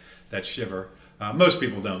get that shiver. Most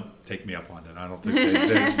people don't take me up on it. I don't think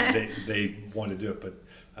they want to do it, but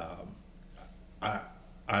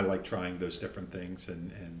I like trying those different things,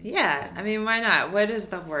 and I mean, why not? What is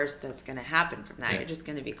the worst that's going to happen from that? You're just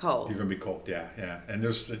going to be cold. You're going to be cold, yeah. And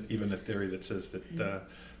there's even a theory that says that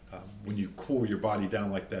when you cool your body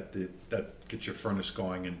down like that, that gets your furnace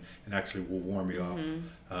going and actually will warm you up.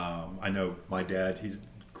 I know my dad, he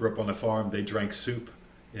grew up on a farm. They drank soup,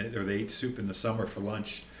 or they ate soup in the summer for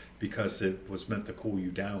lunch because it was meant to cool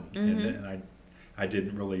you down. And I I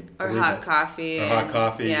didn't really or believe hot it. coffee. Or hot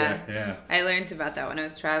coffee, yeah. I learned about that when I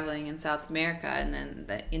was traveling in South America, and then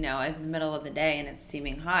that, in the middle of the day and it's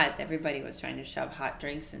steaming hot, everybody was trying to shove hot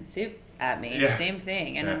drinks and soup at me. Yeah. Same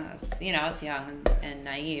thing, and I was young and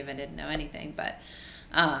naive. I didn't know anything, but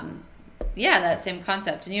that same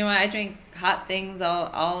concept. And I drink hot things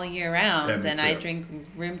all year round, and I drink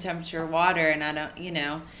room temperature water, and I don't,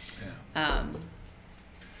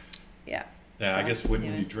 Yeah, so, I guess when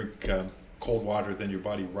you drink cold water, then your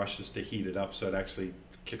body rushes to heat it up, so it actually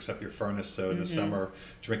kicks up your furnace. So in the summer,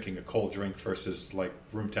 drinking a cold drink versus like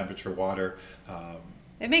room temperature water,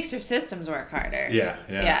 it makes your systems work harder. Yeah.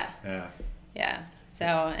 So,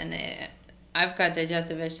 and I've got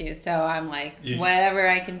digestive issues, so I'm like, whatever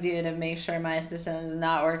I can do to make sure my system is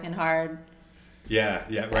not working hard. Yeah,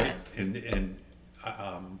 right. And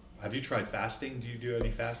have you tried fasting? Do you do any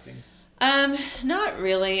fasting? Not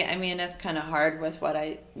really. I mean, it's kind of hard with what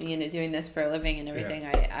I, doing this for a living and everything.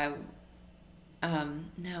 Yeah.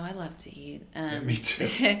 No, I love to eat. Me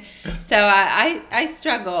too. So I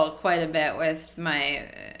struggle quite a bit with my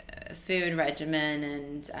food regimen,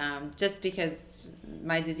 and just because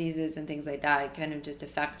my diseases and things like that kind of just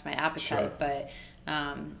affect my appetite. Sure. But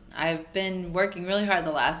I've been working really hard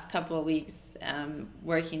the last couple of weeks,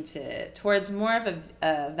 working towards more of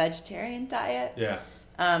a vegetarian diet. Yeah.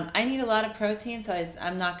 I need a lot of protein, so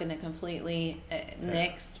I'm not going to completely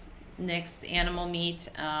nix animal meat,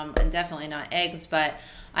 and definitely not eggs, but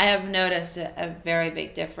I have noticed a very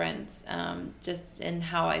big difference just in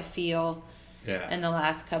how I feel in the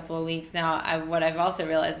last couple of weeks. Now, what I've also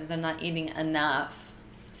realized is I'm not eating enough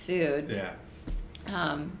food. Yeah.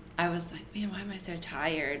 I was like, man, why am I so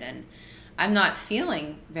tired? And I'm not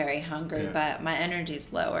feeling very hungry, but my energy's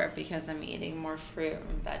lower because I'm eating more fruit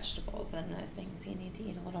and vegetables and those things you need to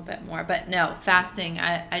eat a little bit more. But no, fasting,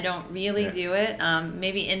 I don't really do it.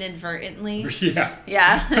 Maybe inadvertently.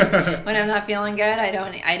 Yeah. When I'm not feeling good, I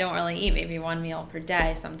don't really eat. Maybe one meal per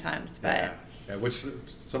day sometimes. But which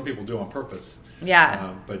some people do on purpose.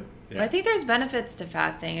 Yeah. But I think there's benefits to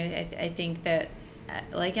fasting. I think that,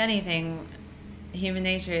 like anything, human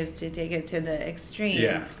nature is to take it to the extreme.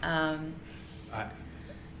 Yeah.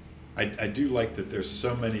 I do like that there's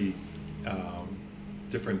so many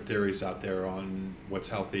different theories out there on what's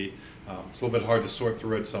healthy. It's a little bit hard to sort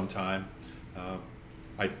through it sometime.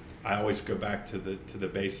 I always go back to the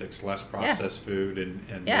basics: less processed food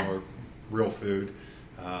and more real food.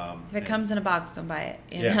 If it comes in a box, don't buy it.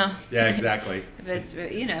 You know? Yeah, exactly. If it's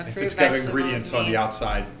fruit, if it's got ingredients on the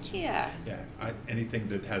outside. Yeah. Anything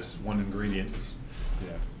that has one ingredient,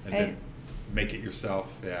 and then make it yourself.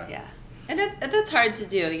 Yeah. And that's hard to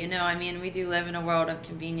do, I mean, we do live in a world of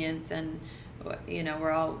convenience, and,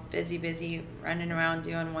 we're all busy running around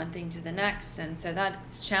doing one thing to the next. And so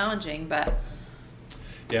that's challenging, but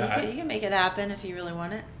you can make it happen if you really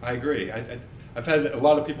want it. I agree. I've had a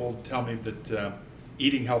lot of people tell me that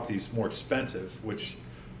eating healthy is more expensive, which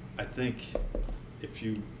I think if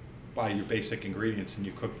you buy your basic ingredients and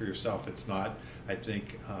you cook for yourself, it's not. I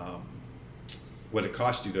think what it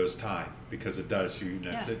costs you though is time, because it does.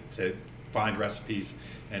 To find recipes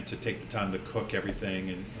and to take the time to cook everything,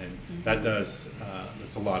 and that does,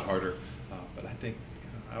 it's a lot harder. But I think,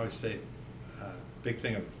 I always say, big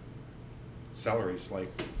thing of celery is like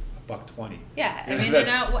 $1.20. Yeah, I mean,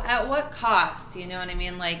 at what cost? You know what I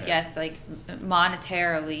mean? Like, yes, like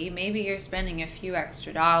monetarily, maybe you're spending a few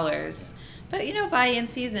extra dollars, but buy in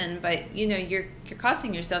season. But you're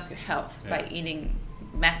costing yourself your health by eating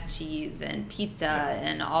mac and cheese and pizza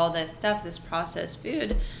and all this stuff, this processed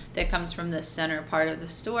food that comes from the center part of the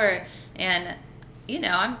store. And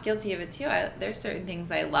I'm guilty of it too. There's certain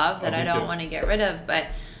things I love that I don't want to get rid of, but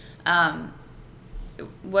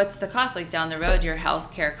what's the cost? Like down the road, your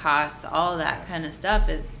healthcare costs, all of that kind of stuff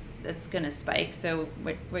it's going to spike. So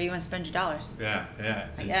where do you want to spend your dollars?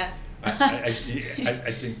 I guess. I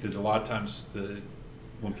think that a lot of times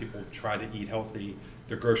when people try to eat healthy,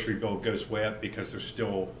 their grocery bill goes way up because they're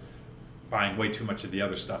still buying way too much of the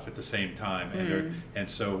other stuff at the same time, and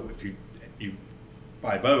so if you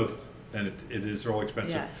buy both, then it is real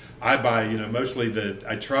expensive. Yeah. I buy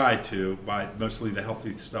I try to buy mostly the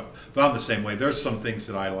healthy stuff, but I'm the same way. There's some things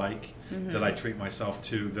that I like that I treat myself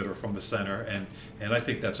to that are from the center, and I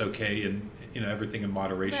think that's okay, and everything in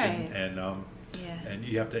moderation, and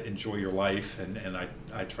you have to enjoy your life, and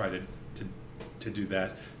I try to do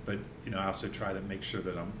that, but I also try to make sure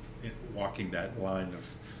that I'm walking that line of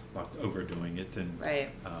not overdoing it. And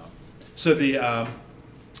so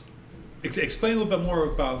explain a little bit more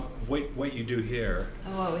about what you do here.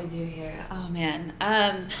 What we do here? Oh man,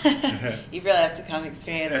 you really have to come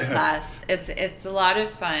experience the class. It's a lot of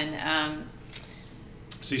fun.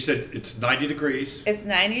 So you said it's 90 degrees. It's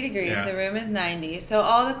 90 degrees. Yeah. The room is 90. So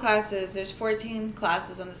all the classes, there's 14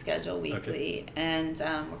 classes on the schedule weekly, and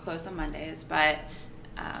we're closed on Mondays, but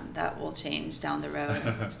that will change down the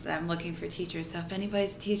road. So I'm looking for teachers. So if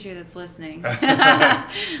anybody's a teacher that's listening,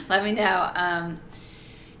 let me know.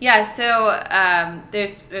 Yeah, so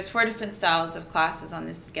there's 4 different styles of classes on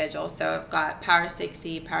this schedule. So I've got Power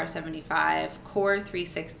 60, Power 75, Core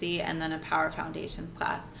 360, and then a Power Foundations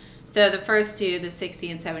class. So the first 2, the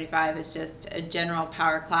 60 and 75, is just a general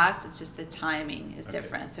power class. It's just the timing is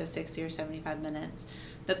different, so 60 or 75 minutes.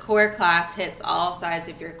 The core class hits all sides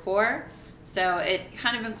of your core. So it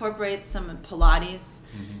kind of incorporates some Pilates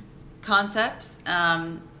concepts.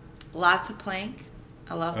 Lots of plank.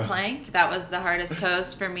 I love plank. That was the hardest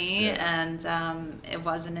pose for me, and it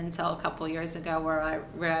wasn't until a couple years ago where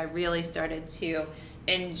I really started to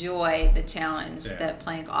enjoy the challenge that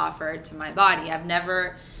plank offered to my body. I've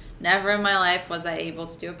never in my life was I able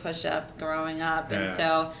to do a push-up growing up, and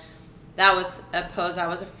so that was a pose I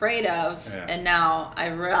was afraid of, and now I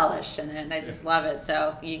relish in it, and I just love it.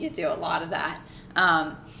 So you get to do a lot of that,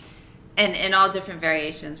 and in all different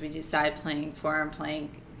variations. We do side plank, forearm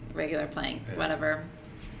plank, regular plank, whatever,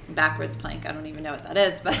 backwards plank. I don't even know what that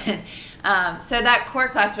is, but so that core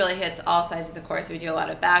class really hits all sides of the core. So we do a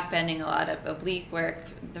lot of back bending, a lot of oblique work,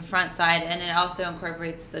 the front side, and it also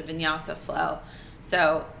incorporates the vinyasa flow.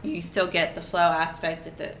 So you still get the flow aspect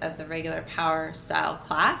of the regular power style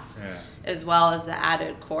class, as well as the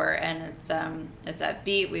added core, and it's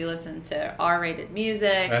upbeat. We listen to R-rated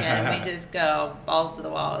music, and we just go balls to the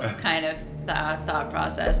wall. It's kind of the thought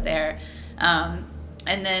process there. And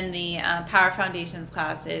then the Power Foundations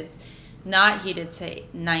class is not heated to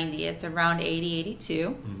 90. It's around 80,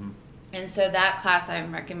 82. And so that class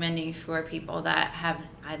I'm recommending for people that have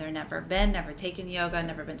either never taken yoga,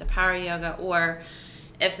 never been to power yoga, or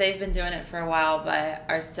if they've been doing it for a while but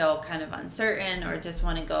are still kind of uncertain or just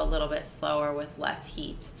want to go a little bit slower with less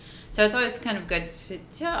heat. So it's always kind of good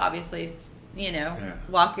to obviously,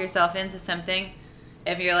 walk yourself into something.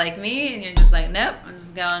 If you're like me and you're just like, nope, I'm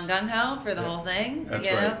just going gung-ho for the whole thing,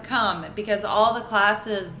 come. Because all the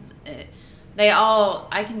classes,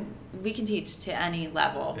 we can teach to any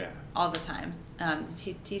level all the time.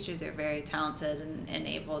 The teachers are very talented and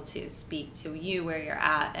able to speak to you where you're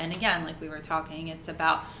at. And again, like we were talking, it's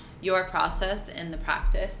about your process in the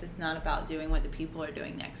practice. It's not about doing what the people are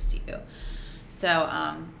doing next to you. So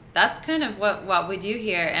that's kind of what we do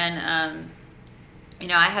here. And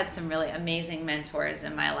I had some really amazing mentors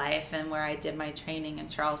in my life, and where I did my training in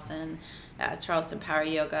Charleston Power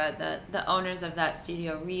Yoga, the owners of that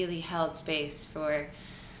studio really held space for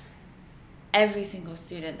every single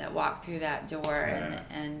student that walked through that door,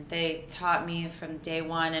 and they taught me from day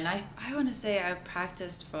one. And I want to say I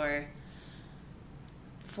practiced for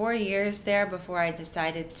 4 years there before I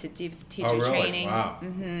decided to do teacher training. Wow.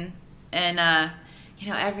 And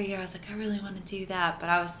every year I was like, I really want to do that, but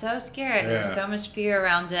I was so scared. There was so much fear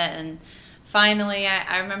around it. And finally,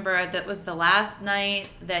 I remember that was the last night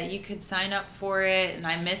that you could sign up for it, and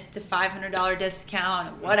I missed the $500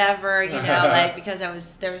 discount, whatever, because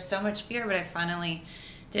there was so much fear, but I finally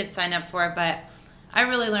did sign up for it. But I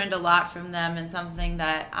really learned a lot from them, and something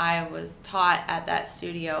that I was taught at that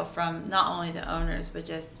studio from not only the owners, but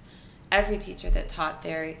just every teacher that taught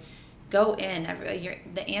there. Go in.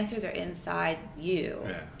 The answers are inside you,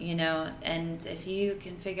 and if you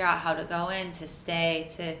can figure out how to go in, to stay,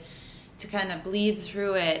 to kind of bleed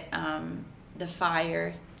through it, the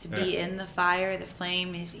fire, to be in the fire, the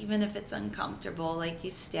flame, even if it's uncomfortable, like you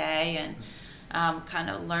stay and kind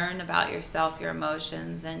of learn about yourself, your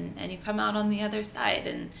emotions, and you come out on the other side.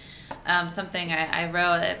 And something I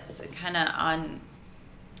wrote that's kind of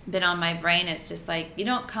been on my brain, is just like, you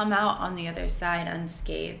don't come out on the other side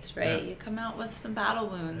unscathed, right? You come out with some battle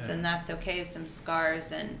wounds, and that's okay, some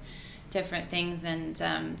scars and different things, and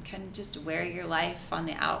kind of just wear your life on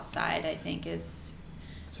the outside, I think is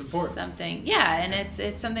something, and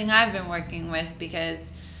it's something I've been working with,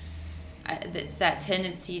 because it's that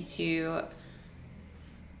tendency to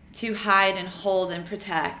hide and hold and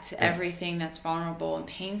protect everything that's vulnerable and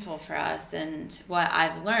painful for us. And what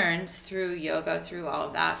I've learned through yoga, through all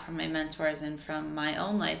of that, from my mentors and from my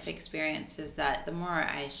own life experience, is that the more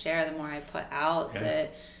I share, the more I put out,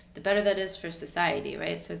 the better that is for society,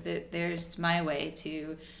 right? So there's my way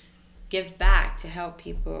to give back, to help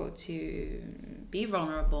people to be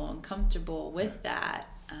vulnerable and comfortable with that.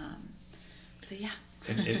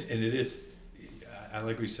 And it is,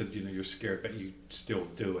 like we said, you're scared, but you still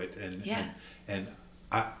do it. And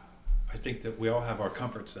I think that we all have our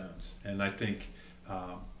comfort zones. And I think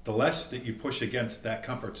the less that you push against that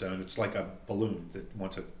comfort zone, it's like a balloon that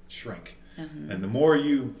wants to shrink. And the more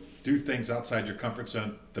you do things outside your comfort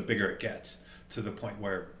zone, the bigger it gets, to the point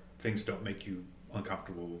where things don't make you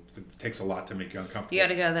uncomfortable. It takes a lot to make you uncomfortable. You got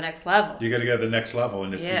to go to the next level. You got to go to the next level,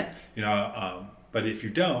 and if but if you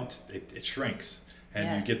don't, it shrinks,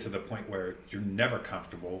 and you get to the point where you're never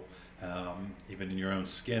comfortable, even in your own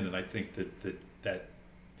skin. And I think that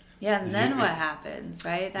yeah, and then what happens,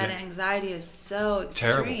 right? That anxiety is so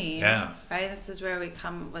extreme. Terrible. Yeah. Right? This is where we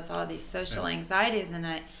come with all these social anxieties,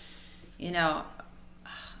 and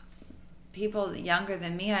people younger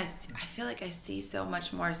than me, I feel like I see so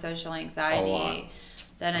much more social anxiety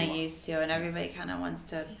than I used to, and everybody kind of wants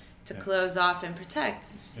to close off and protect.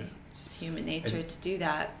 It's just human nature to do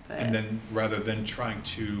that. But. And then rather than trying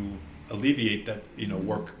to alleviate that,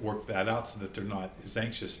 work that out so that they're not as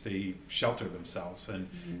anxious, they shelter themselves, and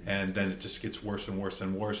then it just gets worse and worse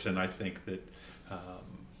and worse. And I think that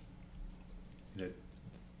that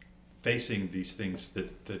facing these things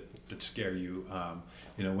that scare you,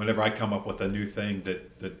 whenever I come up with a new thing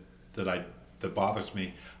that bothers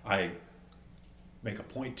me, I make a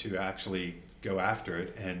point to actually go after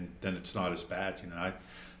it, and then it's not as bad.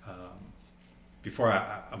 Before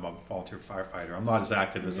I'm a volunteer firefighter, I'm not as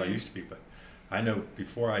active as I used to be, but I know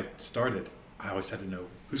before I started, I always had to know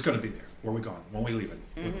who's going to be there, where are we going, when are we leaving,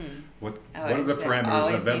 what are the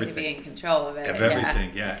parameters of everything. Always need to be in control of it. Of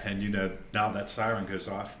everything, And now that siren goes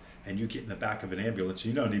off, and you get in the back of an ambulance,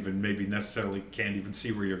 you don't even can't even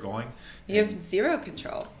see where you're going. You have zero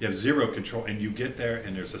control. You have zero control, and you get there,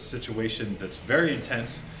 and there's a situation that's very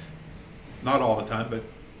intense, not all the time, but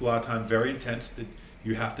a lot of times very intense, that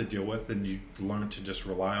you have to deal with, and you learn to just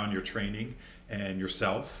rely on your training and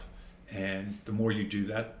yourself. And the more you do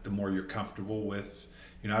that, the more you're comfortable with.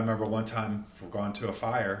 I remember one time we're going to a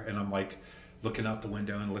fire, and I'm like looking out the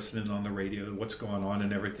window and listening on the radio, what's going on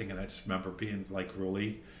and everything. And I just remember being like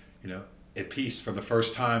really, at peace for the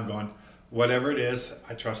first time, going, whatever it is,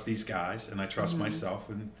 I trust these guys, and I trust myself,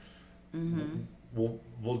 and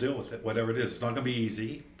we'll deal with it, whatever it is. It's not going to be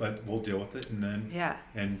easy, but we'll deal with it. And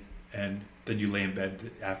then and then you lay in bed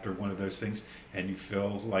after one of those things, and you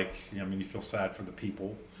feel like, you feel sad for the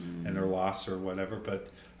people and their loss or whatever, but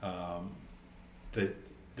that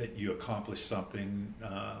you accomplished something,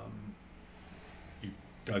 you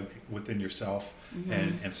dug within yourself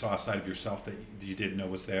and saw a side of yourself that you didn't know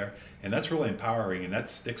was there, and that's really empowering, and that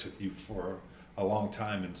sticks with you for a long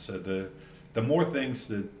time. And so the more things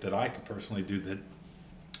that I could personally do that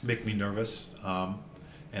make me nervous,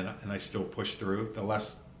 and I still push through, the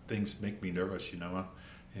less things make me nervous. You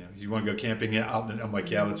want to go camping out, and I'm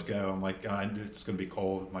like, yeah, let's go. I'm like, it's going to be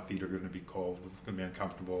cold. My feet are going to be cold. It's going to be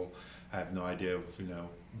uncomfortable. I have no idea,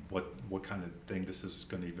 what kind of thing this is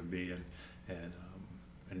going to even be, and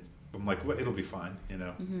I'm like, well, it'll be fine.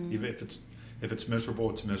 Even if it's miserable,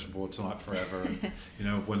 it's miserable. It's not forever.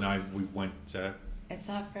 And, when we went. It's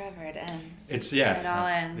not forever. It ends. It all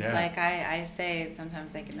ends. Yeah. Like I say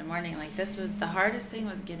sometimes, like in the morning, like this was the hardest thing,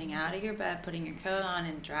 was getting out of your bed, putting your coat on,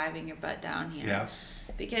 and driving your butt down here. Yeah.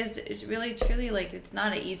 Because it's really, truly, like, it's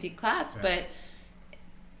not an easy class, but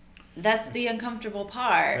that's the uncomfortable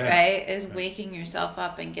part, right? Is waking yourself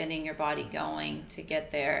up and getting your body going to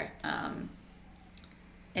get there.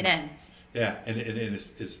 It ends. Yeah, and it is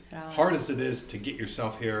as hard as it is to get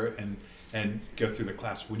yourself here and go through the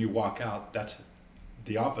class. When you walk out, that's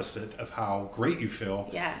the opposite of how great you feel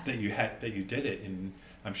that you did it. And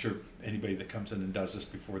I'm sure anybody that comes in and does this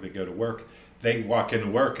before they go to work, they walk into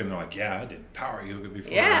work and they're like, I did power yoga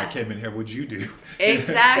before I came in here. What'd you do?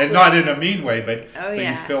 Exactly. And not in a mean way, but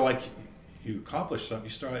you feel like you accomplished something.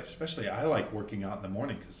 You start, especially I like working out in the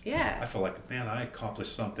morning, because I feel like, man, I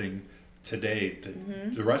accomplished something today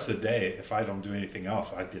that the rest of the day, if I don't do anything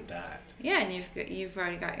else, I did that. Yeah, and you've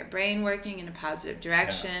already got your brain working in a positive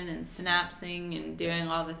direction and synapsing and doing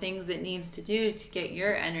all the things it needs to do to get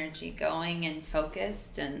your energy going and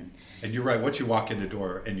focused. And you're right. Once you walk in the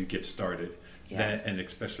door and you get started, and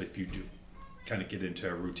especially if you do kind of get into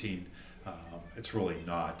a routine, it's really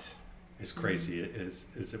not as crazy as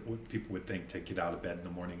what people would think to get out of bed in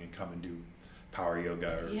the morning and come and do power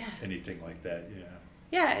yoga or anything like that.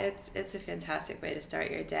 Yeah, it's a fantastic way to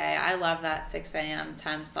start your day. I love that 6 a.m.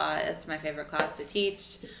 time slot. It's my favorite class to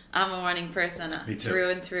teach. I'm a morning person through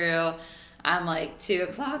and through. I'm like 2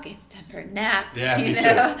 o'clock. It's time for a nap. Yeah, me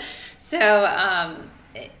too. So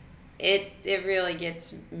it really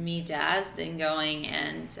gets me jazzed and going,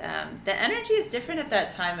 and the energy is different at that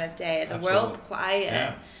time of day. The world's quiet.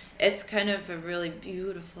 Yeah. It's kind of a really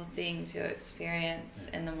beautiful thing to experience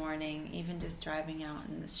in the morning, even just driving out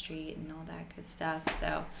in the street and all that good stuff.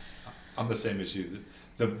 So I'm the same as you.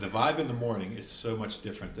 the vibe in the morning is so much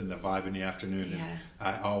different than the vibe in the afternoon. Yeah.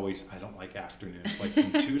 And I don't like afternoons. Like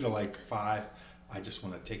from 2 to like 5, I just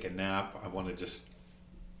want to take a nap. I want to just,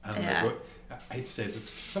 I don't know. I'd say there's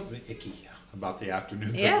something icky about the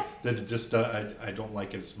afternoons. Yeah. That it just, I don't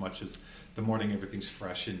like it as much as the morning. Everything's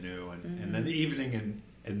fresh and new, and then the evening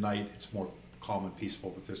and night it's more calm and peaceful.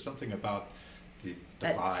 But there's something about the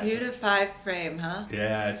that vibe. 2 to 5 frame, huh?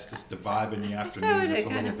 Yeah, it's just the vibe in the afternoon. I would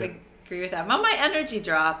kind of agree with that. Well, my energy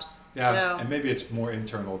drops. Yeah, so. and maybe it's more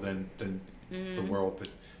internal than the world. But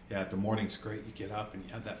yeah, the morning's great. You get up and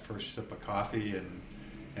you have that first sip of coffee and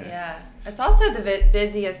yeah, it's also the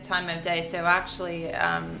busiest time of day. So actually,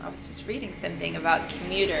 I was just reading something about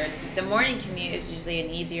commuters. The morning commute is usually an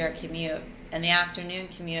easier commute, and the afternoon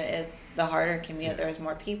commute is the harder commute. Yeah. There's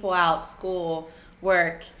more people out, school,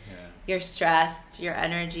 work. Yeah. You're stressed. Your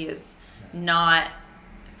energy is not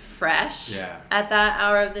fresh at that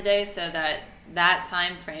hour of the day. So that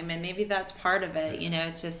time frame, and maybe that's part of it. You know,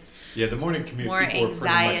 it's just the morning commute. More people anxiety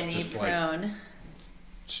are pretty much just prone. Like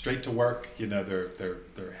straight to work. You know,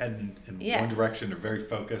 they're heading in one direction. They're very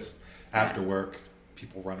focused. After work,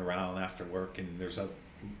 people run around after work, and there's that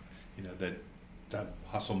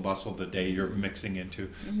hustle and bustle of the day you're mixing into.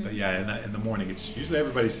 But in the morning, it's usually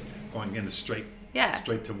everybody's going in straight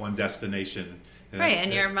to one destination.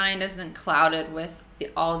 And your mind isn't clouded with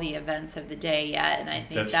all the events of the day yet, and I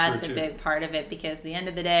think that's a big part of it, because at the end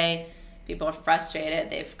of the day, people are frustrated.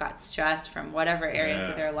 They've got stress from whatever areas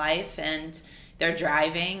of their life, and they're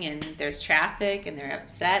driving, and there's traffic, and they're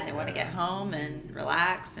upset, and they want to get home and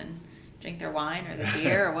relax and drink their wine or their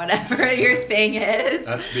beer or whatever your thing is.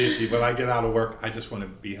 That's me. When I get out of work, I just want to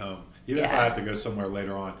be home. Even if I have to go somewhere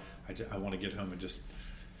later on, I want to get home and just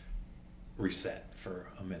reset for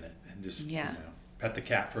a minute and just pet the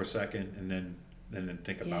cat for a second, and then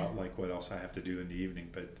think about like what else I have to do in the evening.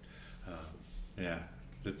 But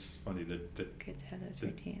it's funny that good to have those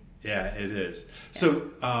routines. Yeah, it is. So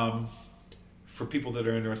for people that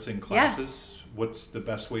are interested in classes, what's the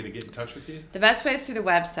best way to get in touch with you? The best way is through the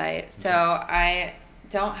website. So I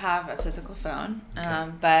don't have a physical phone,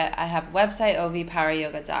 but I have a website,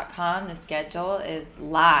 ovpoweryoga.com. The schedule is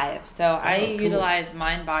live. So I utilize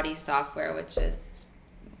Mind Body software, which is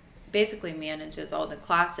basically manages all the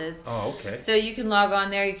classes. Oh, okay. So you can log on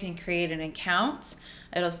there, you can create an account.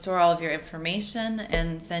 It'll store all of your information,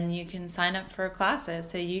 and then you can sign up for classes.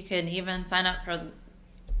 So you can even sign up for,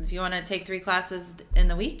 if you want to take 3 classes in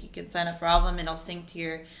the week, you can sign up for all of them. It'll sync to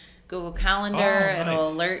your Google Calendar. Oh, nice. It'll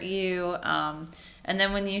alert you. And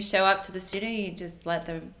then when you show up to the studio, you just let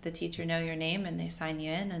the teacher know your name, and they sign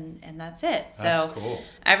you in, and that's it. That's cool.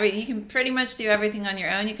 You can pretty much do everything on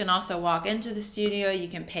your own. You can also walk into the studio. You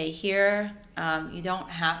can pay here. You don't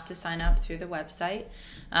have to sign up through the website.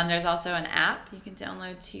 There's also an app you can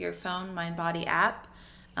download to your phone, Mind Body app.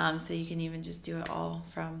 So you can even just do it all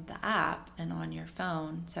from the app and on your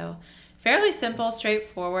phone. So fairly simple,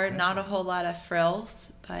 straightforward, not a whole lot of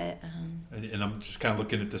frills, but and I'm just kind of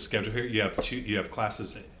looking at the schedule here. You have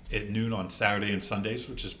classes at noon on Saturday and Sundays,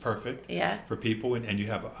 which is perfect for people, and you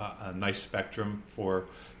have a nice spectrum for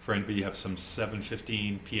anybody. You have some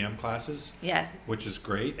 7:15 p.m. classes, which is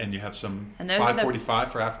great, and you have some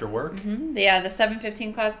 5:45 for after work. The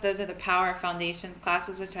 7:15 class, those are the Power Foundations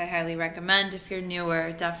classes, which I highly recommend. If you're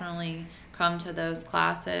newer, definitely come to those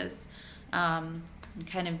classes.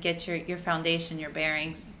 Kind of get your foundation, your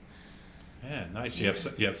bearings. Yeah, nice. You have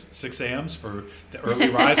 6 a.m.s for the early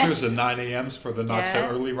risers and 9 a.m.s for the not so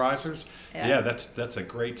early risers. Yeah, that's a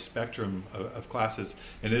great spectrum of classes.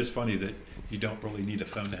 And it is funny that you don't really need a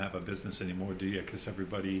phone to have a business anymore, do you? Because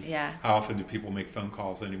everybody. How often do people make phone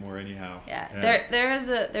calls anymore? Anyhow. There's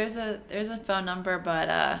a phone number, but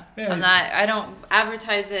I don't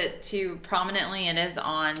advertise it too prominently. It is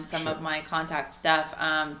on some of my contact stuff.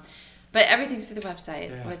 But everything's through the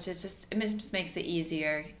website, which is it just makes it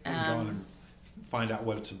easier. You can go on and find out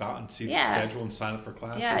what it's about and see the schedule and sign up for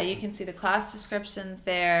classes. Yeah, you can see the class descriptions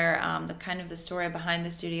there, the story behind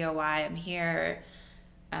the studio, why I'm here,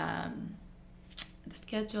 the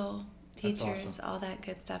schedule, teachers, all that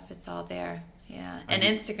good stuff. It's all there. Yeah, and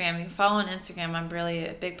Instagram. You can follow on Instagram. I'm really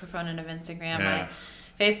a big proponent of Instagram.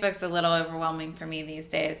 Facebook's a little overwhelming for me these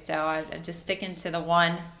days, so I'm just sticking to the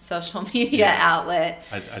one social media outlet.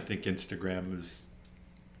 I think Instagram is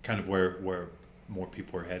kind of where more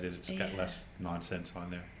people are headed. It's got less nonsense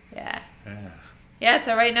on there. Yeah,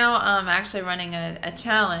 so right now I'm actually running a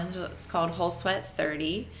challenge. It's called Whole Sweat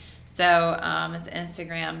 30. So it's an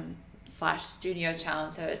Instagram/studio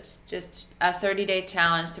challenge. So it's just a 30-day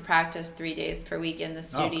challenge to practice 3 days per week in the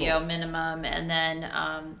studio minimum, and then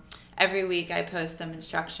every week I post some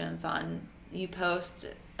instructions on, you post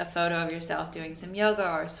a photo of yourself doing some yoga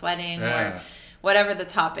or sweating or whatever the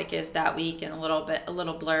topic is that week, and a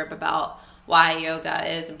little blurb about why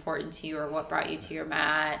yoga is important to you, or what brought you to your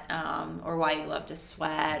mat, or why you love to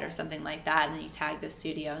sweat, or something like that, and then you tag the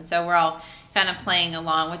studio. And so we're all kind of playing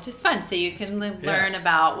along, which is fun. So you can learn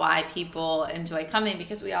about why people enjoy coming,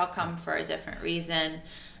 because we all come for a different reason,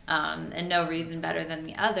 and no reason better than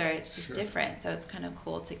the other. It's just different. So it's kind of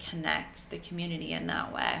cool to connect the community in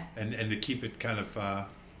that way. And to keep it kind of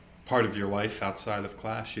part of your life outside of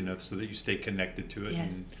class, you know, so that you stay connected to it.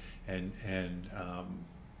 Yes. And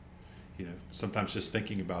you know, sometimes just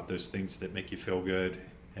thinking about those things that make you feel good,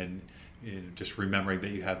 and you know, just remembering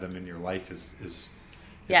that you have them in your life is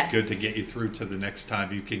good to get you through to the next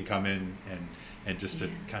time you can come in, and just to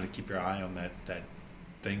kind of keep your eye on that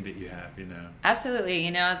thing that you have, you know. Absolutely.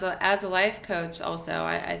 You know, as a life coach also,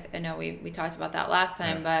 I know we talked about that last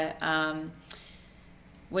time, but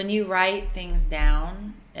when you write things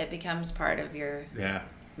down, it becomes part of your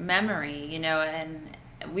memory, you know, and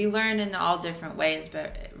we learn in all different ways,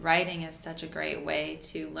 but writing is such a great way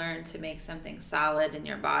to learn to make something solid in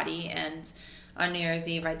your body. And on New Year's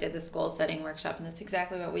Eve, I did this goal setting workshop, and that's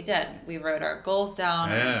exactly what we did. We wrote our goals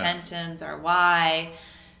down, our intentions, our why,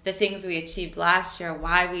 the things we achieved last year,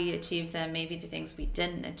 why we achieved them, maybe the things we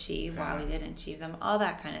didn't achieve, why we didn't achieve them, all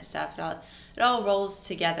that kind of stuff. It all rolls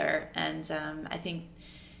together, and I think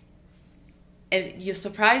you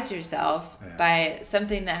surprise yourself by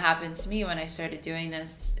something that happened to me when I started doing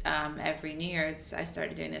this every New Year's. I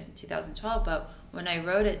started doing this in 2012, but when I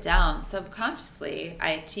wrote it down subconsciously,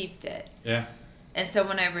 I achieved it. Yeah. And so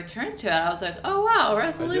when I returned to it, I was like, oh wow, a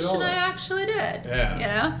resolution I actually did. Yeah. You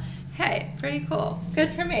know? Hey, pretty cool.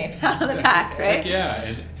 Good for me. Pat on the back, right? Yeah,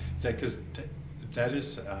 and because that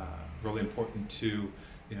is really important to,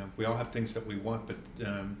 you know, we all have things that we want, but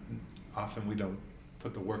often we don't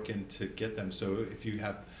put the work in to get them. So if you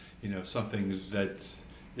have, you know, something that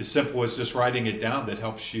is simple as just writing it down that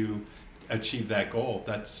helps you achieve that goal,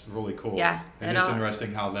 that's really cool. Yeah. And it's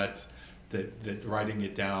interesting how that writing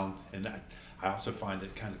it down, and I also find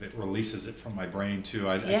that kind of it releases it from my brain too.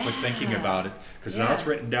 I quit thinking about it, because now it's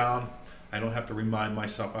written down. I don't have to remind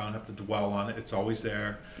myself. I don't have to dwell on it. It's always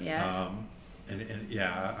there. Yeah.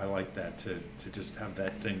 I like that, to just have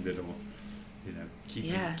that thing that'll, you know,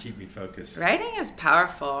 keep me focused. Writing is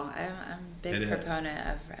powerful. I'm a big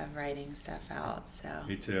proponent of writing stuff out. So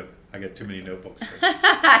me too. I get too many notebooks.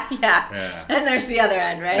 yeah. And there's the other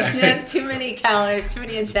end, right? You have too many calendars, too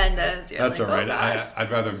many agendas. You're That's like, all right. Oh,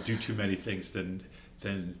 I'd rather do too many things than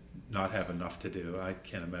not have enough to do. I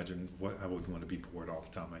can't imagine what I would want to be bored all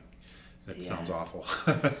the time. That sounds awful.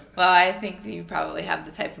 Well, I think you probably have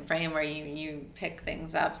the type of brain where you pick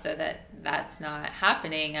things up so that that's not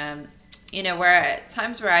happening. You know, where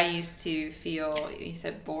times where I used to feel, you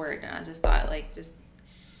said bored, and I just thought, like, just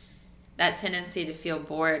that tendency to feel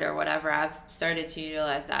bored or whatever, I've started to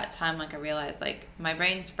utilize that time. Like, I realized, like, my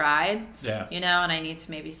brain's fried, you know, and I need to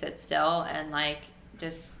maybe sit still and, like,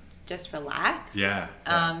 just relax. Yeah.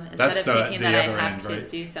 Instead of thinking that I have to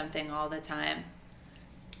do something all the time.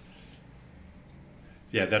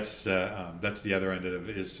 Yeah, that's the other end of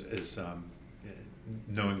it, is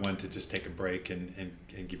knowing when to just take a break and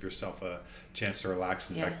give yourself a chance to relax.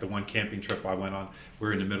 In fact, the one camping trip I went on, we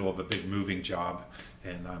were in the middle of a big moving job,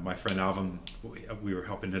 and my friend Alvin, we were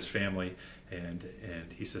helping his family, and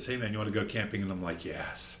he says, "Hey man, you want to go camping?" And I'm like,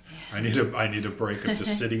 "Yes, I need a break of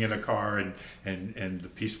just sitting in a car and the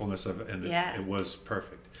peacefulness of it." And it was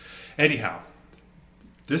perfect. Anyhow,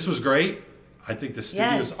 this was great. I think the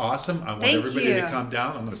studio is awesome. I want everybody to come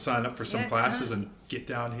down. I'm going to sign up for some classes and get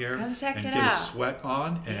down here and get a sweat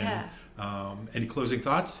on. And any closing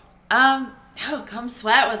thoughts? Come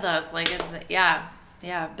sweat with us. Like,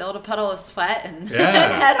 build a puddle of sweat and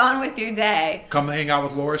head on with your day. Come hang out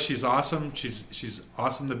with Laura. She's awesome. She's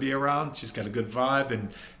awesome to be around. She's got a good vibe,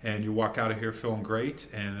 and you walk out of here feeling great,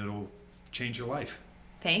 and it'll change your life.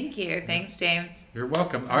 Thank you. Thanks, James. You're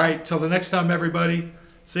welcome. All right. Till the next time, everybody.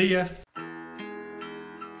 See ya.